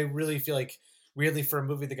 I really feel like, weirdly, for a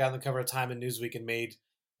movie that got on the cover of Time and Newsweek and made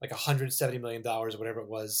like $170 million or whatever it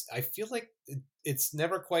was, I feel like it's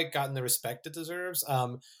never quite gotten the respect it deserves.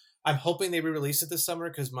 I'm hoping they re-release it this summer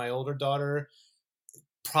because my older daughter,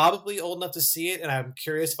 probably old enough to see it, and I'm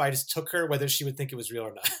curious if I just took her, whether she would think it was real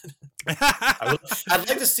or not. I'd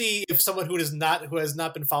like to see if someone who has not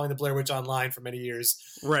been following the Blair Witch Online for many years,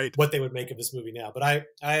 right, what they would make of this movie now. But I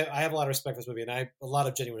have a lot of respect for this movie, and I have a lot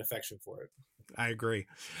of genuine affection for it. I agree.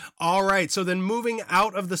 All right, so then moving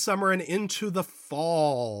out of the summer and into the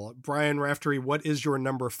fall, Brian Raftery, what is your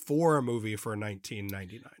number 4 movie for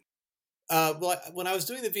 1999? Well, when I was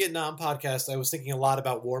doing the Vietnam podcast, I was thinking a lot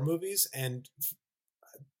about war movies and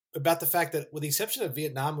about the fact that, with the exception of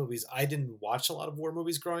Vietnam movies, I didn't watch a lot of war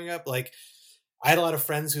movies growing up. Like, I had a lot of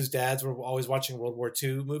friends whose dads were always watching World War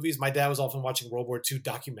II movies. My dad was often watching World War II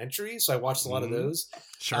documentaries, so I watched a lot of those.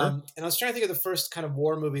 Sure. And I was trying to think of the first kind of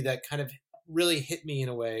war movie that kind of really hit me in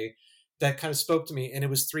a way that kind of spoke to me, and it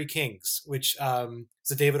was Three Kings, which is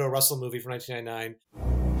a David O. Russell movie from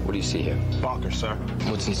 1999. What do you see here? Bunker, sir.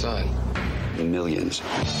 What's inside? Millions.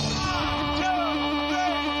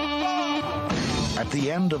 At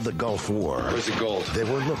the end of the Gulf War, where's the gold? They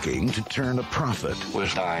were looking to turn a profit. We're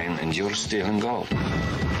dying and you're stealing gold.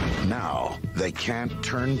 Now, they can't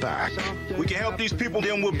turn back. We can help these people,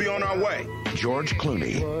 then we'll be on our way. George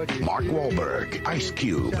Clooney, Mark Wahlberg, Ice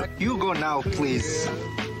Cube. You go now, please.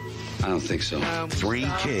 I don't think so. Three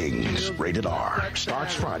Kings, rated R.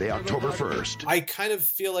 Starts Friday, October 1st. I kind of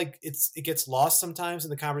feel like it gets lost sometimes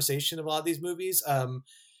in the conversation of a lot of these movies.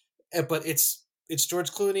 But it's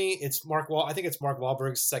George Clooney. It's I think it's Mark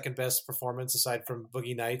Wahlberg's second best performance aside from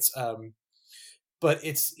Boogie Nights. But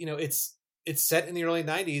it's set in the early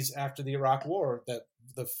 90s after the Iraq War,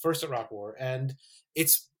 the first Iraq War, and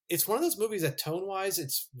it's one of those movies that tone wise,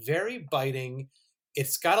 it's very biting.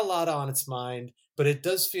 It's got a lot on its mind, but it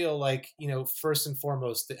does feel like, first and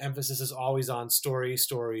foremost, the emphasis is always on story,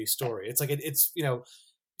 story, story. It's like it's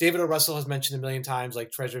David O. Russell has mentioned a million times,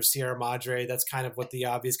 like Treasure of Sierra Madre. That's kind of what the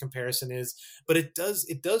obvious comparison is. But it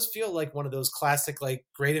does feel like one of those classic, like,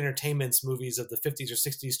 great entertainments movies of the 50s or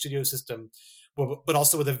 60s studio system, but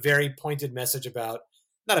also with a very pointed message about,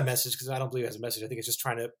 not a message, because I don't believe it has a message. I think it's just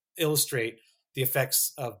trying to illustrate the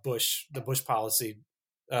effects of the Bush policy.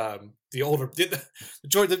 The original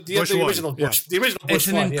Bush. It's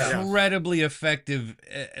an incredibly effective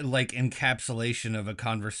encapsulation of a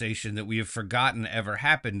conversation that we have forgotten ever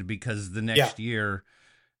happened, because the next year,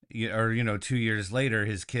 or 2 years later,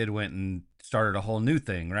 his kid went and started a whole new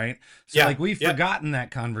thing, right? So we've forgotten that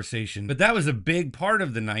conversation, but that was a big part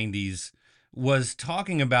of the 90s, was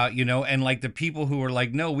talking about, and like the people who were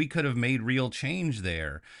like, no, we could have made real change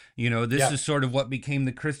there. This is sort of what became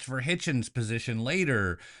the Christopher Hitchens position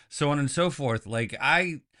later, so on and so forth. Like,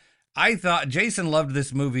 I thought Jason loved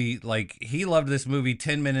this movie. Like, he loved this movie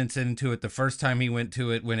 10 minutes into it the first time he went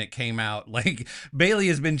to it when it came out. Like, Bailey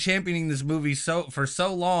has been championing this movie for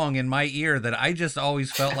so long in my ear that I just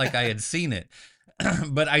always felt like I had seen it.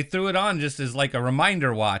 But I threw it on just as like a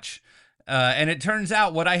reminder watch. And it turns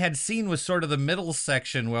out what I had seen was sort of the middle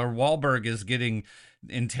section where Wahlberg is getting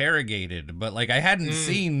interrogated, but like I hadn't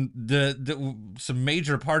seen the some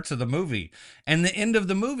major parts of the movie. And the end of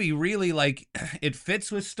the movie really, like, it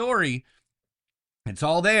fits with story. It's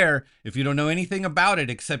all there. If you don't know anything about it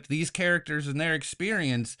except these characters and their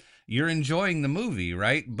experience, you're enjoying the movie,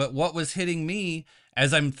 right? But what was hitting me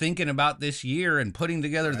as I'm thinking about this year and putting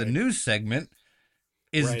together the news segment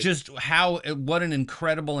is just what an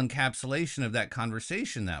incredible encapsulation of that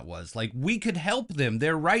conversation that was. Like, we could help them.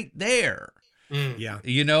 They're right there. Yeah.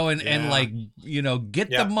 You know, and like, you know, get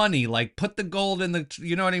the money, like put the gold in the,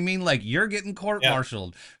 you know what I mean? Like, you're getting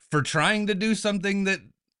court-martialed for trying to do something that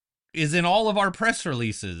is in all of our press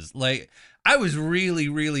releases. Like, I was really,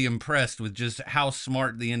 really impressed with just how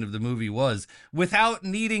smart the end of the movie was without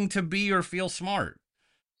needing to be or feel smart.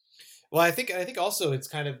 Well, I think also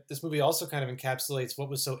this movie also kind of encapsulates what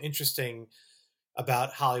was so interesting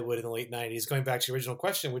about Hollywood in the late 90s, going back to your original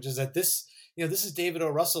question, which is that this is David O.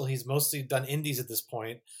 Russell. He's mostly done indies at this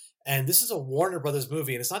point, and this is a Warner Brothers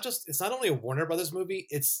movie. And it's not only a Warner Brothers movie,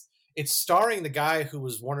 it's starring the guy who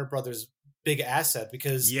was Warner Brothers' big asset,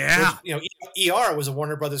 because ER was a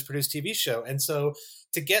Warner Brothers produced TV show. And so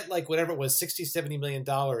to get like whatever it was, $60-70 million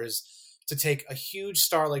to take a huge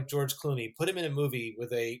star like George Clooney, put him in a movie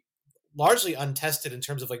with a largely untested in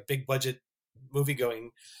terms of like big budget movie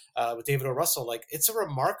going with David O. Russell, like, it's a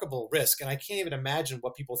remarkable risk. And I can't even imagine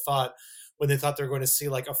what people thought when they thought they were going to see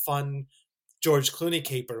like a fun George Clooney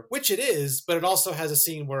caper, which it is, but it also has a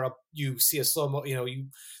scene where you see a slow-mo,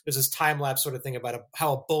 there's this time-lapse sort of thing about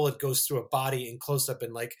how a bullet goes through a body in close-up,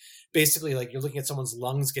 and like basically like you're looking at someone's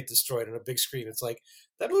lungs get destroyed on a big screen. It's like,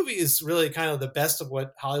 that movie is really kind of the best of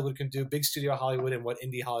what Hollywood can do, big studio Hollywood, and what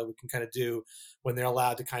indie Hollywood can kind of do when they're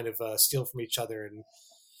allowed to kind of steal from each other and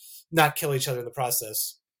not kill each other in the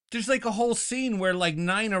process. There's like a whole scene where like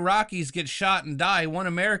 9 Iraqis get shot and die. One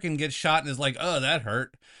American gets shot and is like, oh, that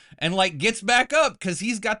hurt. And like gets back up because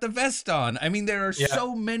he's got the vest on. I mean, there are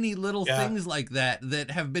so many little things like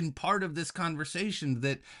that have been part of this conversation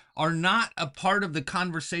that are not a part of the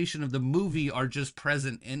conversation of the movie, are just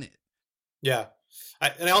present in it. Yeah.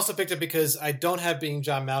 And I also picked it because I don't have Being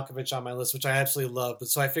John Malkovich on my list, which I absolutely love. But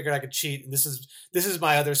so I figured I could cheat. And this is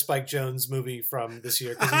my other Spike Jonze movie from this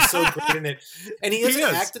year, because he's so great in it. And he doesn't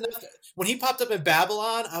act enough. When he popped up in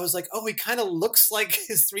Babylon, I was like, oh, he kind of looks like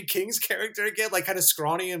his Three Kings character again, like kind of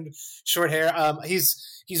scrawny and short hair.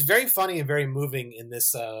 He's very funny and very moving in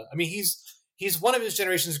this. I mean, he's one of his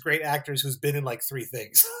generation's great actors who's been in like 3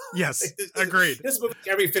 things. Yes, agreed. This movie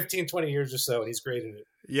every 15, 20 years or so, and he's great in it.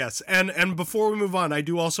 Yes, and before we move on, I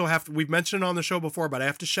do also have to, we've mentioned it on the show before, but I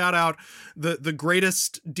have to shout out the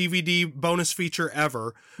greatest DVD bonus feature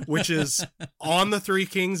ever, which is on the Three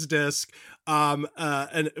Kings disc. And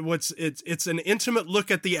it's an intimate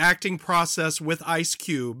look at the acting process with Ice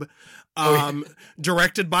Cube,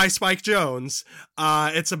 directed by Spike Jonze.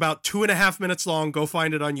 It's about 2.5 minutes long. Go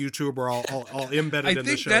find it on YouTube, or I'll embed it in the show notes. I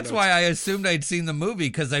think that's why I assumed I'd seen the movie,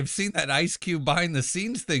 because I've seen that Ice Cube behind the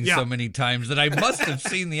scenes thing so many times that I must have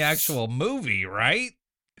seen the actual movie, right?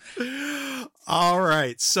 All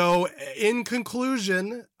right. So in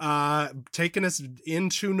conclusion, taking us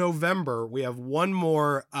into November, we have one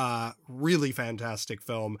more really fantastic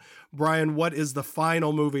film. Brian, what is the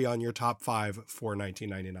final movie on your top 5 for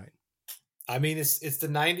 1999? I mean, it's the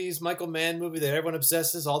 90s Michael Mann movie that everyone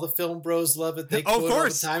obsesses. All the film bros love it. They quote it all the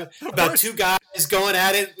time about 2 guys going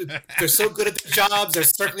at it. They're so good at their jobs. They're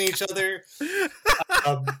circling each other.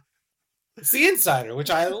 It's The Insider, which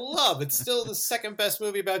I love. It's still the second best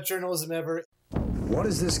movie about journalism ever. What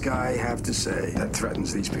does this guy have to say that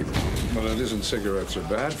threatens these people? Well, it isn't cigarettes are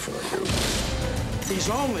bad for you. He's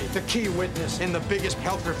only the key witness in the biggest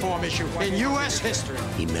health reform issue in U.S. history.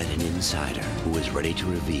 He met an insider who was ready to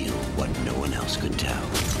reveal what no one else could tell.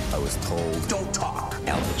 I was told, don't talk.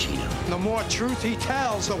 Al Pacino. The more truth he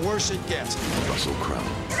tells, the worse it gets. Russell Crowe.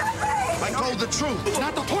 I told the truth. It's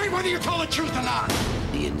not the point whether you tell the truth or not.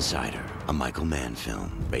 The Insider, a Michael Mann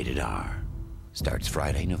film, rated R. Starts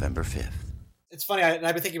Friday, November 5th. It's funny, and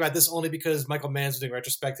I've been thinking about this only because Michael Mann's doing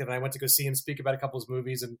retrospective, and I went to go see him speak about a couple of his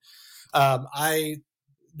movies, and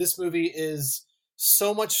this movie is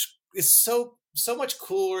so much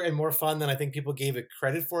cooler and more fun than I think people gave it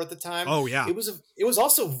credit for at the time. Oh yeah, it was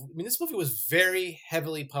also. I mean, this movie was very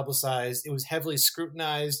heavily publicized. It was heavily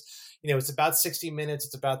scrutinized. It's about 60 Minutes.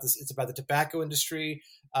 It's about the tobacco industry.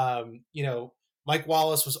 Mike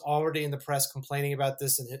Wallace was already in the press complaining about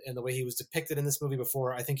this and the way he was depicted in this movie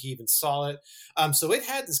before I think he even saw it. So it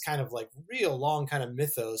had this kind of like real long kind of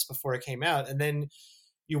mythos before it came out. And then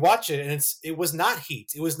you watch it and it was not Heat.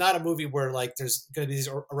 It was not a movie where like there's going to be these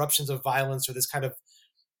eruptions of violence or this kind of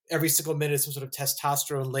every single minute some sort of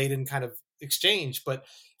testosterone laden kind of exchange. But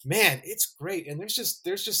man, it's great. And there's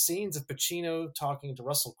just scenes of Pacino talking to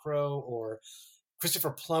Russell Crowe or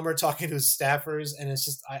Christopher Plummer talking to his staffers, and it's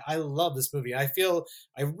just I love this movie. I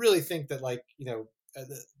really think that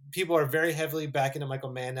people are very heavily back into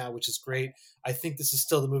Michael Mann now, which is great. I think this is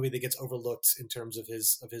still the movie that gets overlooked in terms of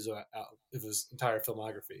his entire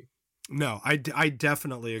filmography. No, I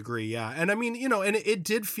definitely agree. Yeah. And I mean, and it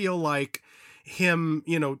did feel like him,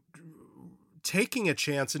 taking a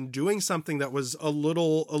chance and doing something that was a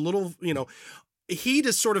little, Heat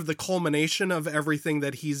is sort of the culmination of everything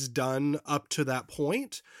that he's done up to that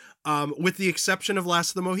point. With the exception of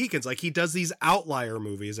Last of the Mohicans. Like, he does these outlier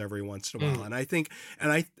movies every once in a while. And I think,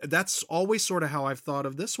 that's always sort of how I've thought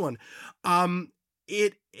of this one.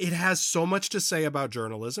 It has so much to say about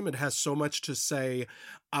journalism. It has so much to say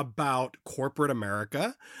about corporate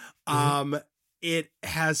America. It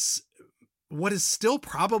has what is still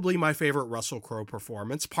probably my favorite Russell Crowe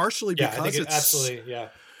performance, partially because I think absolutely,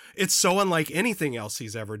 it's so unlike anything else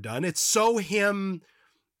he's ever done. It's so him.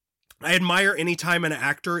 I admire any time an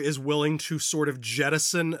actor is willing to sort of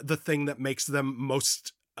jettison the thing that makes them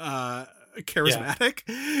most charismatic.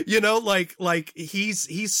 Like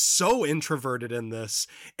he's so introverted in this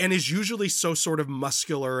and is usually so sort of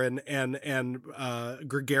muscular and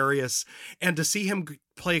gregarious, and to see him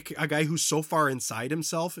play a guy who's so far inside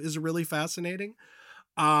himself is really fascinating.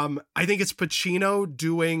 I think it's Pacino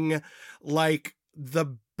doing like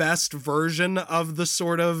the best version of the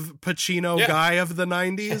sort of Pacino guy of the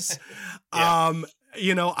 90s.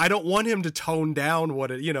 I don't want him to tone down what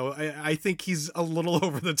it, I think he's a little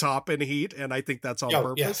over the top in Heat, and I think that's on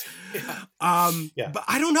purpose. But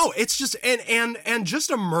I don't know. It's just, and just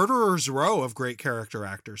a murderer's row of great character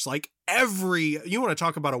actors. Like you want to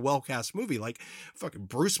talk about a well-cast movie, like fucking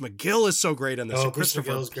Bruce McGill is so great in this. Bruce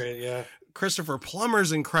McGill is great. Yeah. Christopher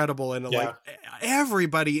Plummer's incredible, and like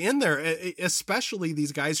everybody in there, especially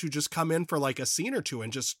these guys who just come in for like a scene or two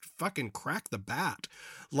and just fucking crack the bat.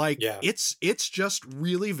 Like it's just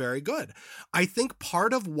really very good. I think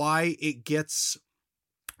part of why it gets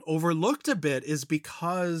overlooked a bit is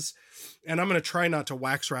because, and I'm going to try not to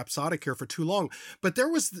wax rhapsodic here for too long, but there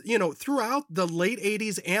was, throughout the late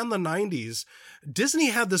 80s and the 90s, Disney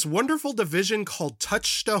had this wonderful division called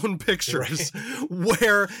Touchstone Pictures,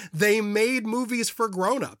 where they made movies for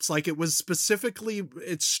grown-ups. Like, it was specifically,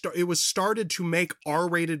 it was started to make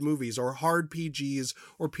R-rated movies or hard PGs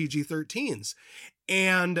or PG-13s.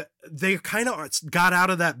 And they kind of got out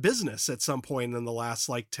of that business at some point in the last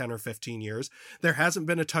like 10 or 15 years. There hasn't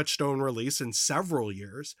been a Touchstone release in several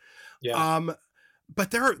years.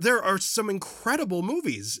 But there are some incredible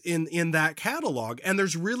movies in that catalog, and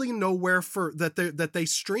there's really nowhere for that they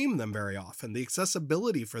stream them very often. The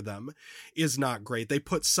accessibility for them is not great. They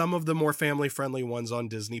put some of the more family friendly ones on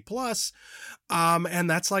Disney Plus, and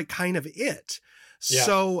that's like kind of it.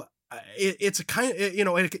 So it's a kind of,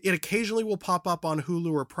 it occasionally will pop up on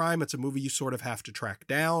Hulu or Prime. It's a movie you sort of have to track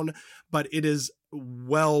down, but it is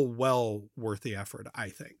well worth the effort, I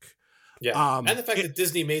think. And the fact that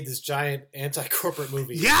Disney made this giant anti-corporate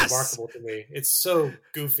movie is remarkable to me. It's so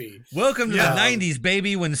goofy. Welcome to the 90s,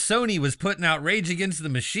 baby, when Sony was putting out Rage Against the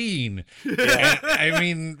Machine. I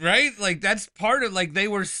mean, right? Like, that's part of, like, they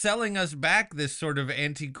were selling us back this sort of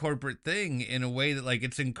anti-corporate thing in a way that, like,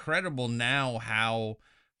 it's incredible now how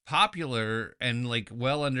popular and, like,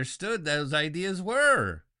 well understood those ideas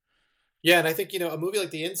were. Yeah, and I think, a movie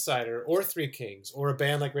like The Insider or Three Kings or a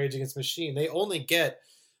band like Rage Against the Machine, they only get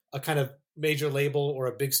a kind of major label or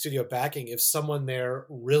a big studio backing if someone there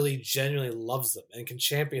really genuinely loves them and can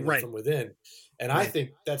champion them from within. And I think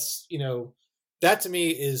that's, that to me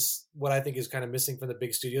is what I think is kind of missing from the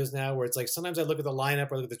big studios now, where it's like, sometimes I look at the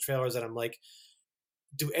lineup or look at the trailers and I'm like,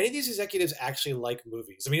 do any of these executives actually like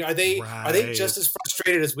movies? I mean, are they just as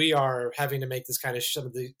frustrated as we are having to make this kind of some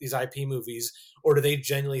of these IP movies, or do they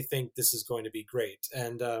genuinely think this is going to be great?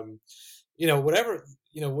 And, whoever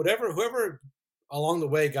along the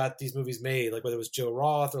way got these movies made, like whether it was Joe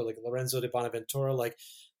Roth or like Lorenzo de Bonaventura, like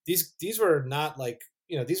these were not like,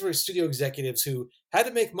 these were studio executives who had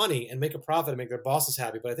to make money and make a profit and make their bosses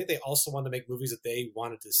happy. But I think they also wanted to make movies that they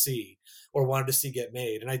wanted to see or wanted to see get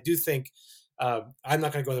made. And I do think, I'm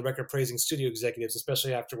not going to go on the record praising studio executives,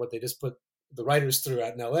 especially after what they just put the writers through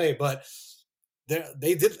out in LA, but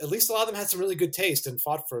they did, at least a lot of them had some really good taste and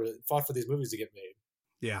fought for these movies to get made.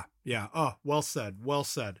 Yeah. Oh, well said.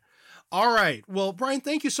 All right. Well, Brian,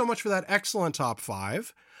 thank you so much for that excellent top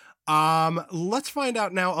 5. Let's find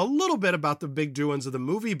out now a little bit about the big doings of the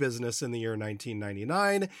movie business in the year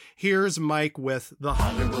 1999. Here's Mike with the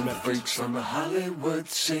Hollywood Freaks from the Hollywood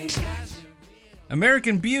scene.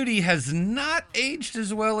 American Beauty has not aged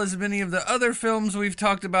as well as many of the other films we've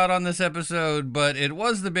talked about on this episode, but it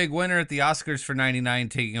was the big winner at the Oscars for 99,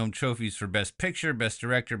 taking home trophies for Best Picture, Best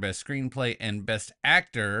Director, Best Screenplay, and Best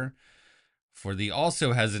Actor for the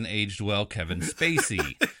also hasn't aged well Kevin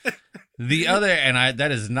Spacey. The other, and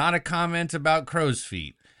that is not a comment about Crow's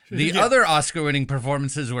Feet. The other Oscar-winning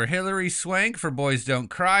performances were Hilary Swank for Boys Don't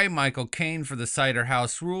Cry, Michael Caine for The Cider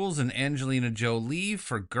House Rules, and Angelina Jolie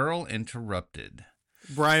for Girl Interrupted.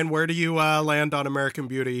 Brian, where do you land on American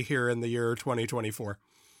Beauty here in the year 2024?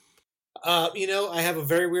 I have a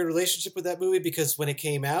very weird relationship with that movie because when it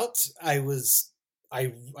came out, I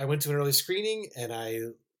went to an early screening and I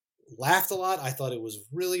laughed a lot. I thought it was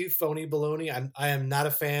really phony baloney. I am not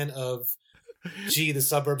a fan of, gee, the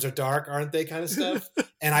suburbs are dark, aren't they, kind of stuff.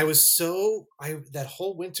 And I was that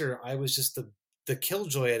whole winter, I was just the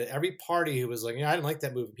killjoy at every party who was like, I didn't like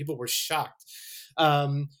that movie. People were shocked.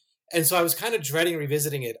 And so I was kind of dreading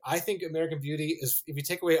revisiting it. I think American Beauty is, if you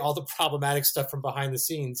take away all the problematic stuff from behind the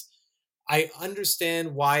scenes, I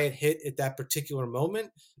understand why it hit at that particular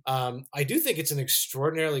moment. I do think it's an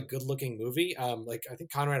extraordinarily good-looking movie. I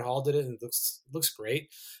think Conrad Hall did it, and it looks great.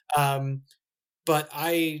 But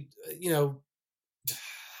how do you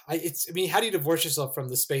divorce yourself from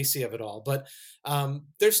the spacey of it all? But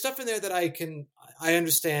there's stuff in there that I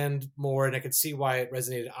understand more, and I could see why it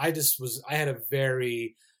resonated. I had a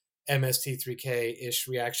very MST3K-ish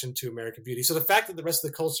reaction to American Beauty. So the fact that the rest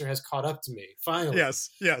of the culture has caught up to me, finally,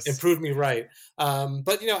 yes, improved me right.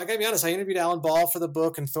 But I gotta be honest, I interviewed Alan Ball for the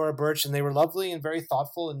book and Thora Birch, and they were lovely and very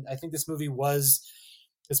thoughtful. And I think this movie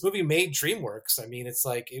made DreamWorks. I mean, it's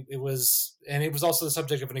like it was, and it was also the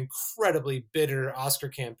subject of an incredibly bitter Oscar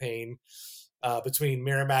campaign between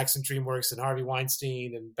Miramax and DreamWorks and Harvey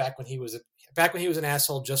Weinstein, and back when he was an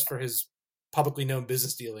asshole just for his publicly known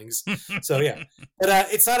business dealings. So yeah,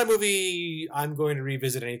 but it's not a movie I'm going to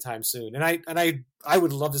revisit anytime soon. And I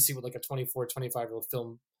would love to see what like a 24, 25-year-old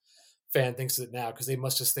film fan thinks of it now, because they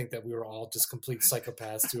must just think that we were all just complete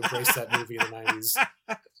psychopaths to embrace that movie in the 90s.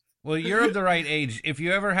 Well, you're of the right age. If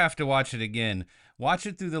you ever have to watch it again, watch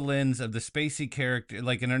it through the lens of the Spacey character,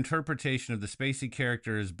 like an interpretation of the Spacey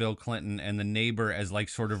character as Bill Clinton and the neighbor as like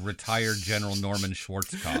sort of retired General Norman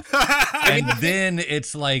Schwarzkopf. And then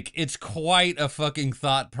it's like, it's quite a fucking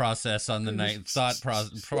thought process on the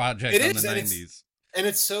project it on is, the 90s. And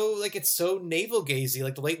it's so navel gazy,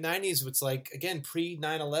 like the late 90s. It's like, again, pre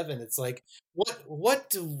 9/11. It's like, what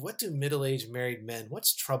do middle-aged married men?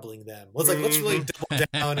 What's troubling them? Well, it's like, let's really double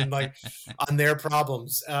down and like on their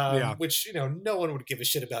problems, which no one would give a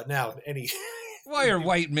shit about now. Why are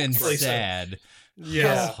white men really sad?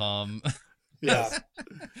 Yeah. Yeah.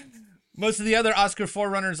 Most of the other Oscar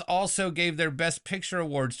forerunners also gave their Best Picture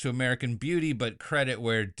awards to American Beauty, but credit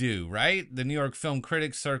where due, right? The New York Film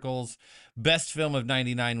Critics Circle's Best Film of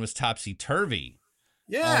 '99 was Topsy Turvy.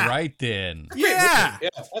 Yeah. All right, then. Yeah,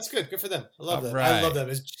 that's good. Good for them. I love that. Right. I love them.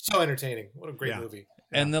 It's so entertaining. What a great movie.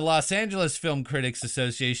 And the Los Angeles Film Critics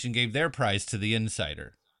Association gave their prize to The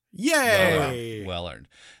Insider. Yay! Well earned.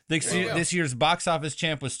 This year's box office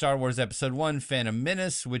champ was Star Wars Episode 1, Phantom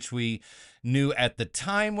Menace, which we knew at the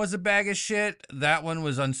time was a bag of shit. That one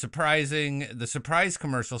was unsurprising. The surprise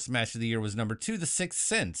commercial smash of the year was number 2, The Sixth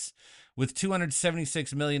Sense, with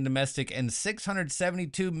 $276 million domestic and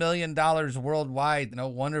 $672 million worldwide. No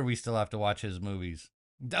wonder we still have to watch his movies.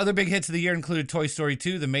 The other big hits of the year included Toy Story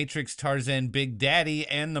 2, The Matrix, Tarzan, Big Daddy,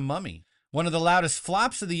 and The Mummy. One of the loudest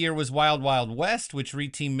flops of the year was Wild Wild West, which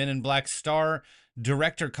reteamed Men in Black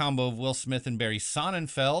star-director combo of Will Smith and Barry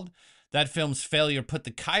Sonnenfeld. That film's failure put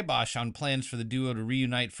the kibosh on plans for the duo to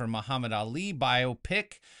reunite for a Muhammad Ali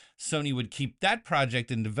biopic. Sony would keep that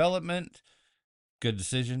project in development. Good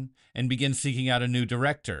decision. And begin seeking out a new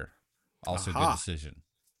director. Also good decision.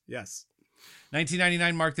 Yes.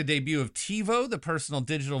 1999 marked the debut of TiVo, the personal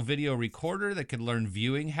digital video recorder that could learn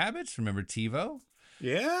viewing habits. Remember TiVo?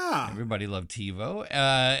 Yeah. Everybody loved TiVo.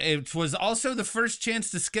 It was also the first chance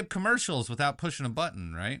to skip commercials without pushing a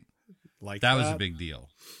button, right? That was a big deal.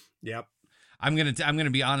 Yep. I'm gonna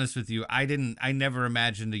be honest with you. I never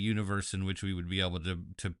imagined a universe in which we would be able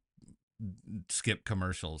to skip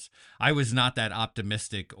commercials. I was not that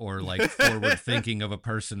optimistic or like forward thinking of a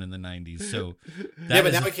person in the 90s. So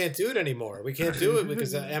but now we can't do it anymore. We can't do it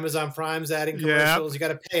because Amazon Prime's adding commercials. You got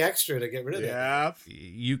to pay extra to get rid of it.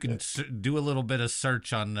 You can do a little bit of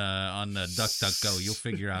search on the DuckDuckGo. You'll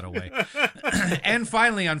figure out a way. And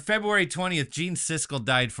finally, on February 20th, Gene Siskel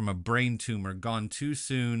died from a brain tumor, gone too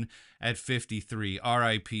soon at 53.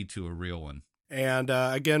 R.I.P. to a real one. And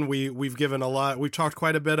again, we've given a lot. We've talked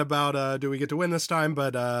quite a bit about Do We Get to Win this time,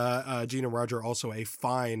 but Gene and Roger, also a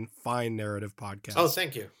fine narrative podcast. Oh,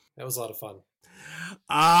 thank you. That was a lot of fun.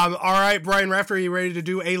 All right, Brian Raftery, are you ready to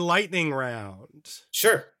do a lightning round?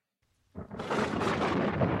 Sure.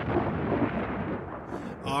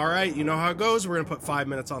 All right, you know how it goes. We're going to put 5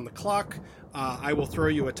 minutes on the clock. I will throw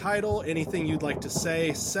you a title. Anything you'd like to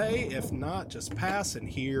say. If not, just pass, and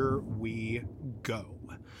here we go.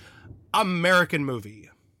 American movie.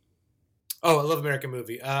 Oh, I love American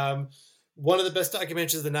Movie. One of the best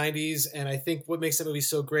documentaries of the '90s, and I think what makes that movie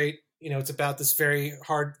so great, it's about this very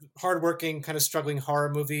hardworking, kind of struggling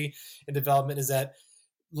horror movie in development. Is that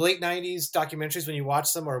late '90s documentaries, when you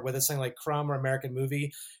watch them, or whether it's something like Crumb or American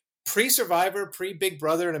Movie, pre-Survivor, pre-Big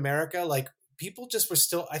Brother in America, like people just were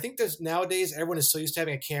still. I think there's nowadays everyone is so used to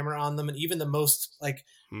having a camera on them, and even the most like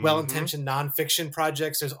well-intentioned nonfiction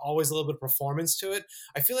projects, there's always a little bit of performance to it.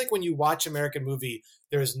 I feel like when you watch American Movie,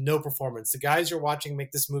 there is no performance. The guys you're watching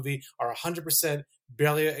make this movie are 100%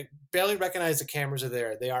 barely recognize the cameras are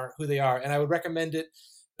there. They are who they are, and I would recommend it.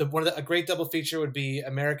 A great double feature would be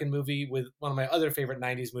American Movie with one of my other favorite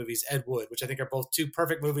 '90s movies, Ed Wood, which I think are both two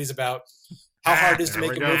perfect movies about how hard it is to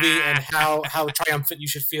make a movie and how triumphant you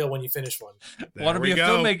should feel when you finish one. Want to be a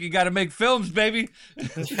filmmaker, you got to make films, baby.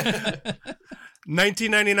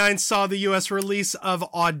 1999 saw the U.S. release of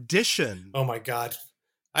Audition. Oh my God.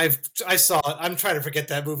 I saw it. I'm trying to forget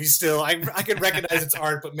that movie still. I can recognize its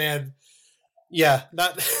art, but man, yeah,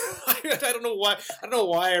 not. I don't know why. I don't know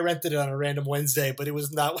why I rented it on a random Wednesday, but it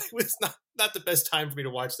was not the best time for me to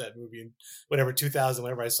watch that movie in whatever 2000,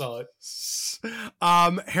 whenever I saw it.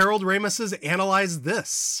 Harold Ramis's Analyze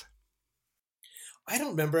This. I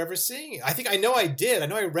don't remember ever seeing it. I know I did. I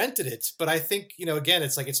know I rented it, but I think, again,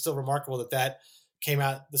 it's still remarkable that came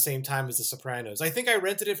out the same time as The Sopranos. I think I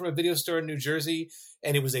rented it from a video store in New Jersey,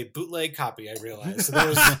 and it was a bootleg copy, I realized. So there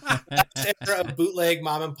was an era of bootleg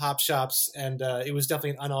mom and pop shops, and it was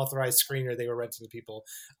definitely an unauthorized screener they were renting to people.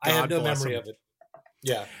 I have no memory of it.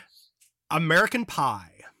 Yeah. American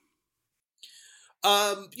Pie.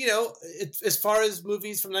 As far as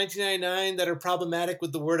movies from 1999 that are problematic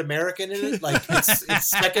with the word American in it, like it's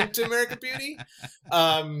second to American Beauty.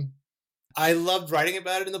 I loved writing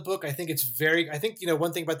about it in the book. I think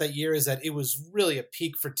one thing about that year is that it was really a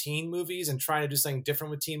peak for teen movies and trying to do something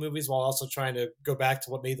different with teen movies while also trying to go back to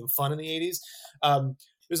what made them fun in the 80s.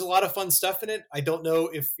 There's a lot of fun stuff in it. I don't know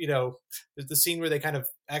if, there's the scene where they kind of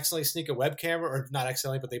accidentally sneak a web camera, or not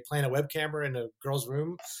accidentally, but they plant a web camera in a girl's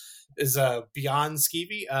room, is beyond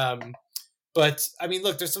skeevy. But I mean,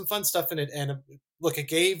 look, there's some fun stuff in it. And look, it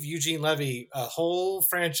gave Eugene Levy a whole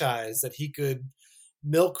franchise that he could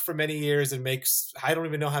milk for many years and makes, I don't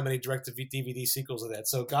even know how many direct-to-DVD sequels of that.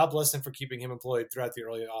 So God bless him for keeping him employed throughout the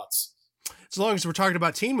early aughts. As long as we're talking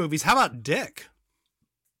about teen movies, how about Dick?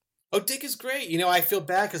 Oh, Dick is great. I feel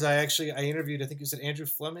bad because I interviewed, I think you said Andrew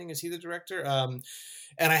Fleming. Is he the director? And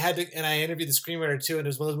I interviewed the screenwriter too. And it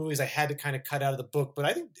was one of those movies I had to kind of cut out of the book. But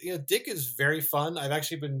I think, Dick is very fun. I've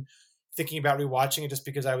actually been thinking about rewatching it just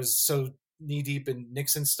because I was so knee deep in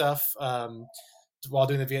Nixon stuff while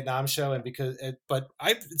doing the Vietnam show, and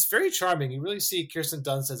it's very charming. You really see Kirsten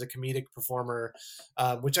Dunst as a comedic performer,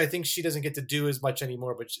 which I think she doesn't get to do as much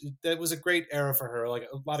anymore. But that was a great era for her, like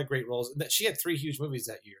a lot of great roles. And she had 3 huge movies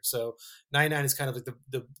that year. So 99 is kind of like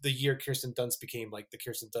the year Kirsten Dunst became like the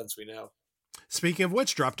Kirsten Dunst we know. Speaking of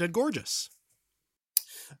which, Drop Dead Gorgeous.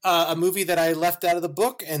 A movie that I left out of the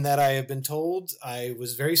book and that I have been told I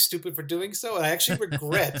was very stupid for doing so. And I actually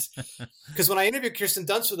regret, because when I interviewed Kirsten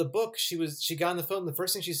Dunst for the book, she got on the phone. The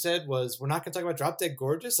first thing she said was, "We're not going to talk about Drop Dead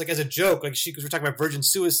Gorgeous," like as a joke, because we're talking about virgin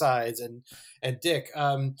suicides and Dick.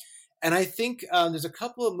 And I think there's a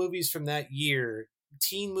couple of movies from that year,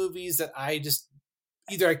 teen movies, that I just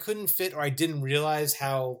either I couldn't fit or I didn't realize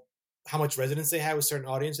how much resonance they had with certain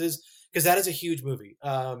audiences. Because that is a huge movie.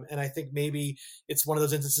 And I think maybe it's one of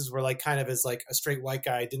those instances where, like, kind of as like a straight white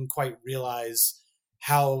guy, I didn't quite realize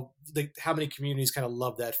how many communities kind of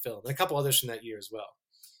love that film. And a couple others from that year as well.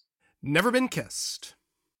 Never Been Kissed.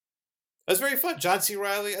 That was very fun. John C.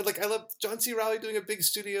 Reilly. I love John C. Reilly doing a big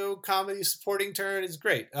studio comedy supporting turn. Is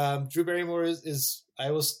great. Drew Barrymore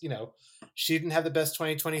she didn't have the best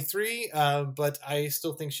 2023, but I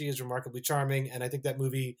still think she is remarkably charming. And I think that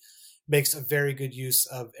movie makes a very good use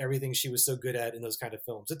of everything she was so good at in those kind of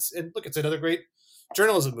films. It's another great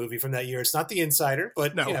journalism movie from that year. It's not The Insider,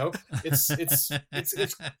 but no. It's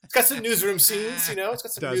got some newsroom scenes. It's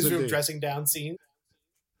got some newsroom dressing down scenes.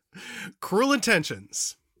 Cruel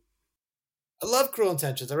Intentions. I love Cruel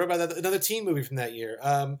Intentions. I wrote about that, another teen movie from that year.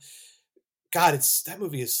 God, that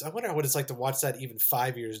movie is. I wonder what it's like to watch that even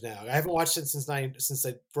 5 years now. I haven't watched it since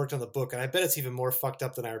I worked on the book, and I bet it's even more fucked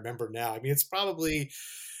up than I remember now. I mean, it's probably.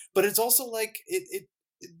 But it's also like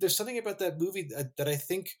there's something about that movie that I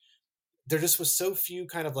think there just was so few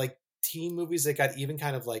kind of like teen movies that got even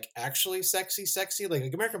kind of like actually sexy.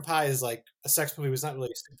 Like American Pie is like a sex movie, was not really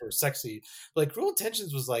super sexy. But like Cruel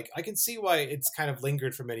Intentions was like, I can see why it's kind of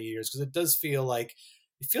lingered for many years, because it does feel like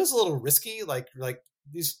it feels a little risky. Like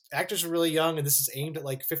these actors are really young, and this is aimed at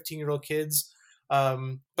like 15-year-old kids.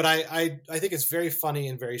 But I think it's very funny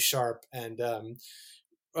and very sharp, and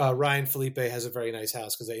Ryan Felipe has a very nice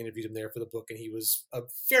house because I interviewed him there for the book, and he was a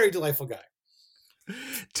very delightful guy.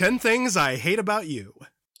 10 Things I Hate About You.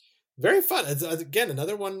 Very fun. Again,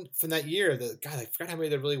 another one from that year. God, I forgot how many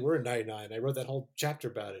there really were in '99. I wrote that whole chapter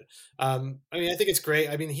about it. I mean, I think it's great.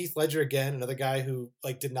 I mean, Heath Ledger, again, another guy who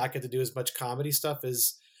like did not get to do as much comedy stuff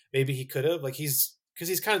as maybe he could have. Like because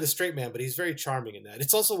he's kind of the straight man, but he's very charming in that.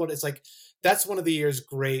 It's also it's like that's one of the year's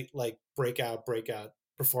great like breakout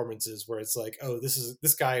performances where it's like, oh,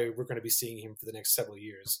 this guy, we're going to be seeing him for the next several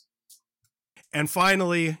years. And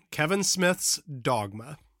finally, Kevin Smith's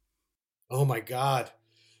Dogma. Oh my God.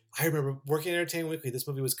 I remember working at Entertainment Weekly. This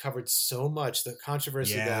movie was covered so much, the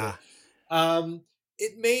controversy about it.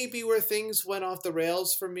 It may be where things went off the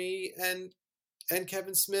rails for me and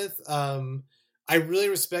Kevin Smith. I really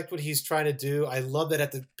respect what he's trying to do. I love that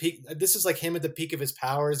at the peak. This is like him at the peak of his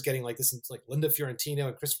powers, getting like this, like Linda Fiorentino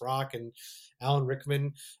and Chris Rock and Alan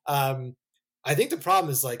Rickman. I think the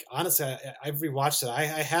problem is like, honestly, I've rewatched it. I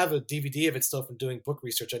have a DVD of it still from doing book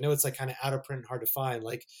research. I know it's like kind of out of print and hard to find.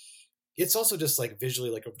 Like, it's also just like visually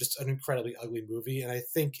like just an incredibly ugly movie. And I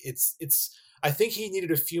think I think he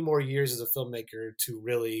needed a few more years as a filmmaker to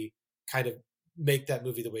really kind of make that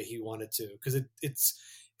movie the way he wanted to. Cause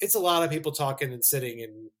it's a lot of people talking and sitting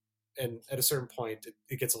and at a certain point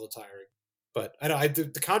it gets a little tiring, but I know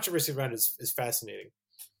the controversy around it is fascinating.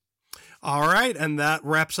 All right. And that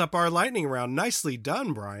wraps up our lightning round. Nicely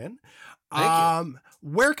done, Brian. Thank you.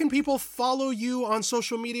 Where can people follow you on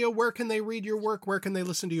social media? Where can they read your work? Where can they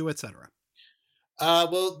listen to you, etc.?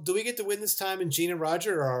 Well, Do We Get to Win This Time and Gene and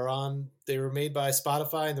Roger are on. They were made by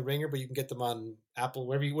Spotify and The Ringer, but you can get them on Apple,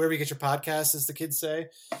 wherever you get your podcasts, as the kids say.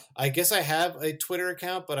 I guess I have a Twitter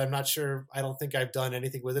account, but I'm not sure. I don't think I've done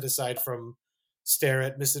anything with it aside from stare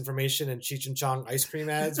at misinformation and Cheech and Chong ice cream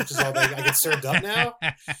ads, which is all I get served up now.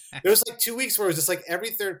 There was like 2 weeks where it was just like every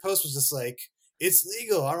third post was just like, it's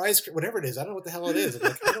legal, our ice cream, whatever it is. I don't know what the hell it is. I'm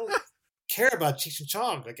like, I don't care about Cheech and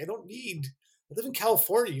Chong. Like, I live in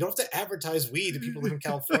California. You don't have to advertise weed to people who live in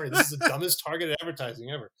California. This is the dumbest targeted advertising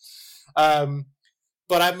ever.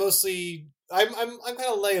 But I'm kind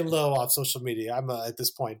of laying low off social media. I'm at this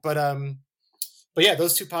point, but yeah,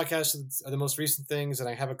 those two podcasts are the most recent things, and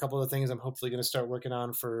I have a couple of things I'm hopefully going to start working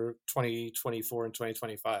on for 2024 and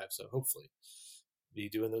 2025. So hopefully, be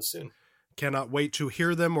doing those soon. Cannot wait to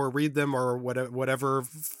hear them or read them or whatever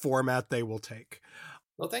format they will take.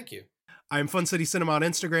 Well, thank you. I'm Fun City Cinema on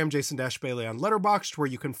Instagram, Jason Bailey on Letterboxd, where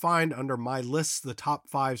you can find under my lists the top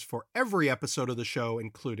 5s for every episode of the show,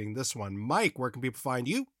 including this one. Mike, where can people find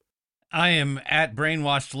you? I am at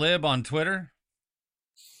Brainwashed Lib on Twitter.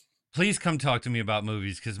 Please come talk to me about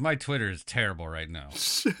movies, because my Twitter is terrible right now.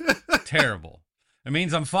 Terrible. It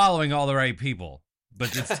means I'm following all the right people,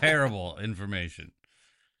 but it's terrible information.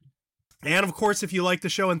 And of course, if you like the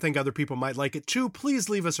show and think other people might like it too, please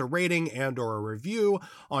leave us a rating and or a review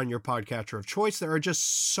on your podcatcher of choice. There are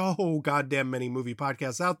just so goddamn many movie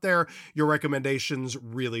podcasts out there. Your recommendations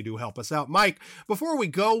really do help us out. Mike, before we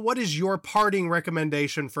go, what is your parting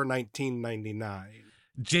recommendation for 1999?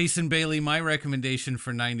 Jason Bailey, my recommendation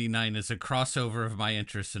for 99 is a crossover of my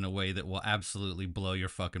interests in a way that will absolutely blow your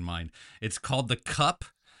fucking mind. It's called The Cup.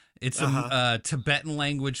 It's a Tibetan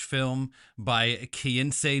language film by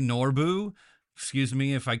Khyentse Norbu. Excuse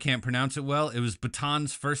me if I can't pronounce it well. It was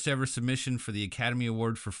Bhutan's first ever submission for the Academy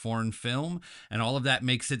Award for Foreign Film, and all of that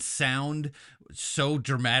makes it sound so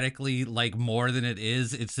dramatically like more than it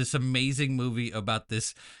is. It's this amazing movie about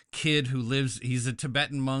this kid who he's a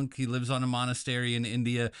Tibetan monk. He lives on a monastery in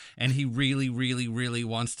India, and he really, really, really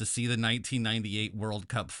wants to see the 1998 World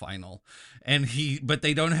Cup final. But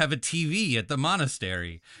they don't have a TV at the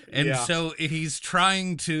monastery. And so he's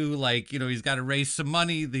trying to, he's got to raise some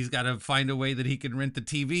money. He's got to find a way that he can rent the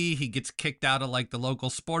TV. He gets kicked out of the local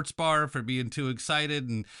sports bar for being too excited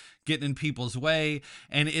and getting in people's way.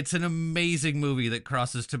 And it's an amazing movie that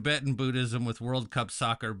crosses Tibetan Buddhism with World Cup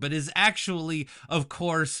soccer, but is actually, of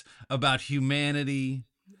course, about humanity,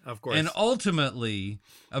 of course, and ultimately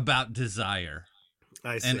about desire.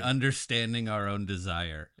 I see. And understanding our own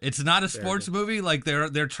desire. It's not a sports movie. Like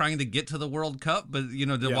they're trying to get to the World Cup, but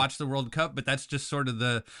watch the World Cup, but that's just sort of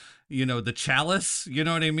the chalice, you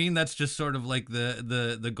know what I mean? That's just sort of like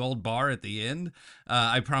the gold bar at the end.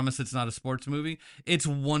 I promise it's not a sports movie. It's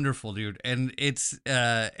wonderful, dude. And it's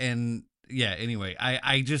yeah, anyway,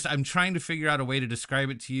 I'm trying to figure out a way to describe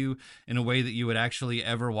it to you in a way that you would actually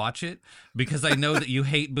ever watch it, because I know that you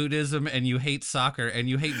hate Buddhism and you hate soccer, and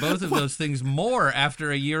you hate both of those things more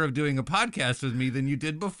after a year of doing a podcast with me than you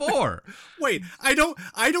did before. Wait, I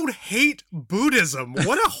don't hate Buddhism.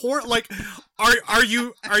 What a like, are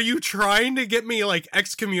you trying to get me like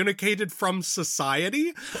excommunicated from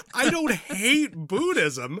society? I don't hate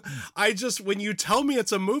Buddhism. I just, when you tell me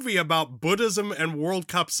it's a movie about Buddhism and World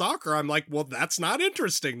Cup soccer, I'm like, well, that's not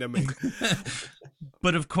interesting to me.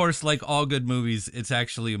 But of course, like all good movies, it's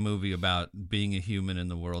actually a movie about being a human in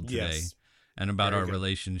the world today. Yes. And about our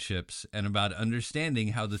relationships, and about understanding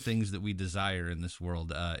how the things that we desire in this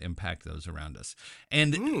world impact those around us.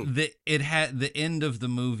 And the end of the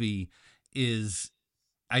movie is,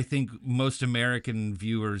 I think most American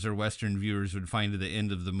viewers or Western viewers would find the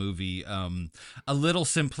end of the movie a little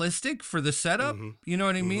simplistic for the setup. You know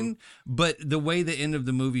what I mean? But the way the end of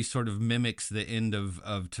the movie sort of mimics the end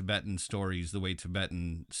of Tibetan stories, the way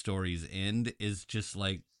Tibetan stories end, is just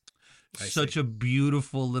like such a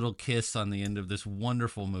beautiful little kiss on the end of this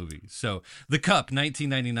wonderful movie. So The Cup,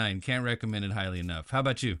 1999. Can't recommend it highly enough. How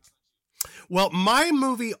about you? Well, my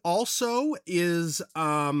movie also is, it's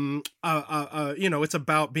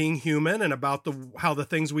about being human and about how the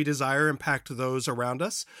things we desire impact those around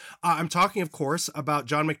us. I'm talking, of course, about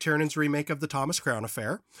John McTiernan's remake of The Thomas Crown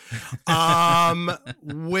Affair,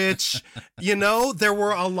 which, there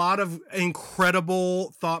were a lot of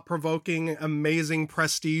incredible, thought-provoking, amazing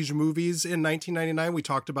prestige movies in 1999. We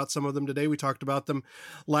talked about some of them today. We talked about them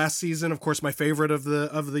last season. Of course, my favorite of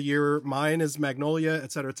the year, mine, is Magnolia,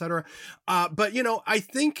 et cetera, et cetera. But I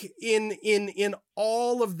think in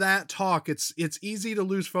all of that talk, it's easy to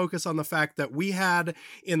lose focus on the fact that we had,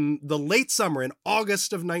 in the late summer, in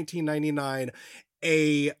August of 1999,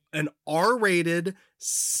 an R-rated,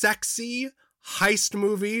 sexy heist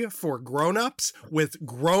movie for grown-ups with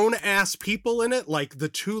grown-ass people in it. Like, the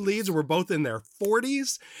two leads were both in their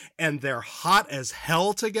 40s, and they're hot as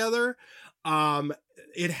hell together.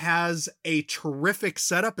 It has a terrific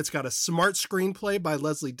setup. It's got a smart screenplay by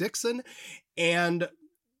Leslie Dixon, and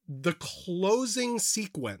the closing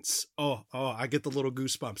sequence. Oh, I get the little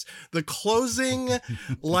goosebumps. The closing,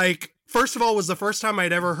 first of all, was the first time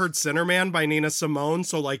I'd ever heard Sinnerman by Nina Simone.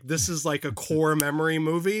 So this is like a core memory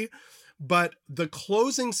movie, but the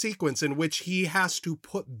closing sequence in which he has to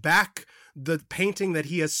put back the painting that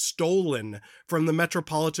he has stolen from the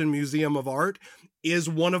Metropolitan Museum of Art is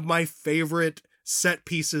one of my favorite set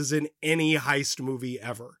pieces in any heist movie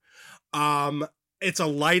ever. It's a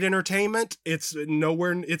light entertainment. It's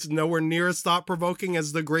nowhere near as thought-provoking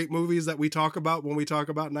as the great movies that we talk about when we talk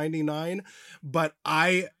about 99. But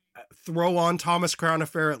I throw on Thomas Crown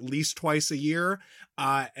Affair at least twice a year.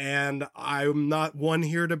 And I'm not one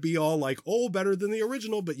here to be all like, oh, better than the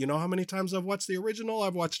original. But you know how many times I've watched the original?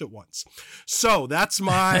 I've watched it once. So that's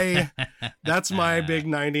my big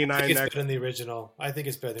 99. I think it's better than the original. I think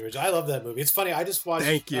it's better than the original. I love that movie. It's funny. I just watched.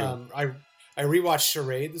 Thank you. I rewatched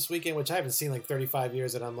Charade this weekend, which I haven't seen like 35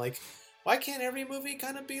 years, and I'm like, why can't every movie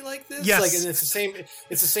kind of be like this? Yes. And it's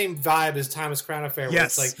the same vibe as Thomas Crown Affair, where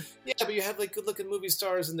it's like, yeah, but you have like good looking movie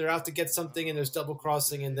stars and they're out to get something and there's double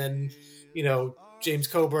crossing, and then, James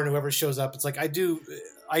Coburn, whoever shows up, it's like, that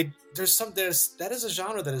is a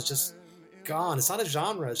genre that is just gone. It's not a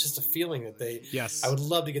genre. It's just a feeling that I would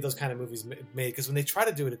love to get those kind of movies made, because when they try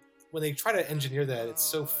to do it, when they try to engineer that, it's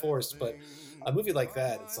so forced. But a movie like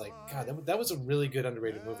that, it's like, God, that was a really good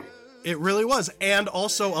underrated movie. It really was. And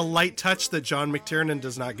also a light touch that John McTiernan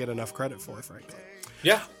does not get enough credit for, frankly.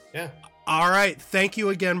 Yeah. All right. Thank you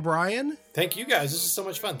again, Brian. Thank you, guys. This is so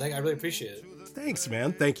much fun. I really appreciate it. Thanks,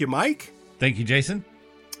 man. Thank you, Mike. Thank you, Jason.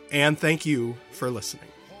 And thank you for listening.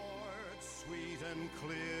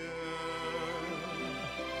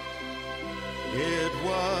 It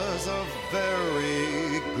was a very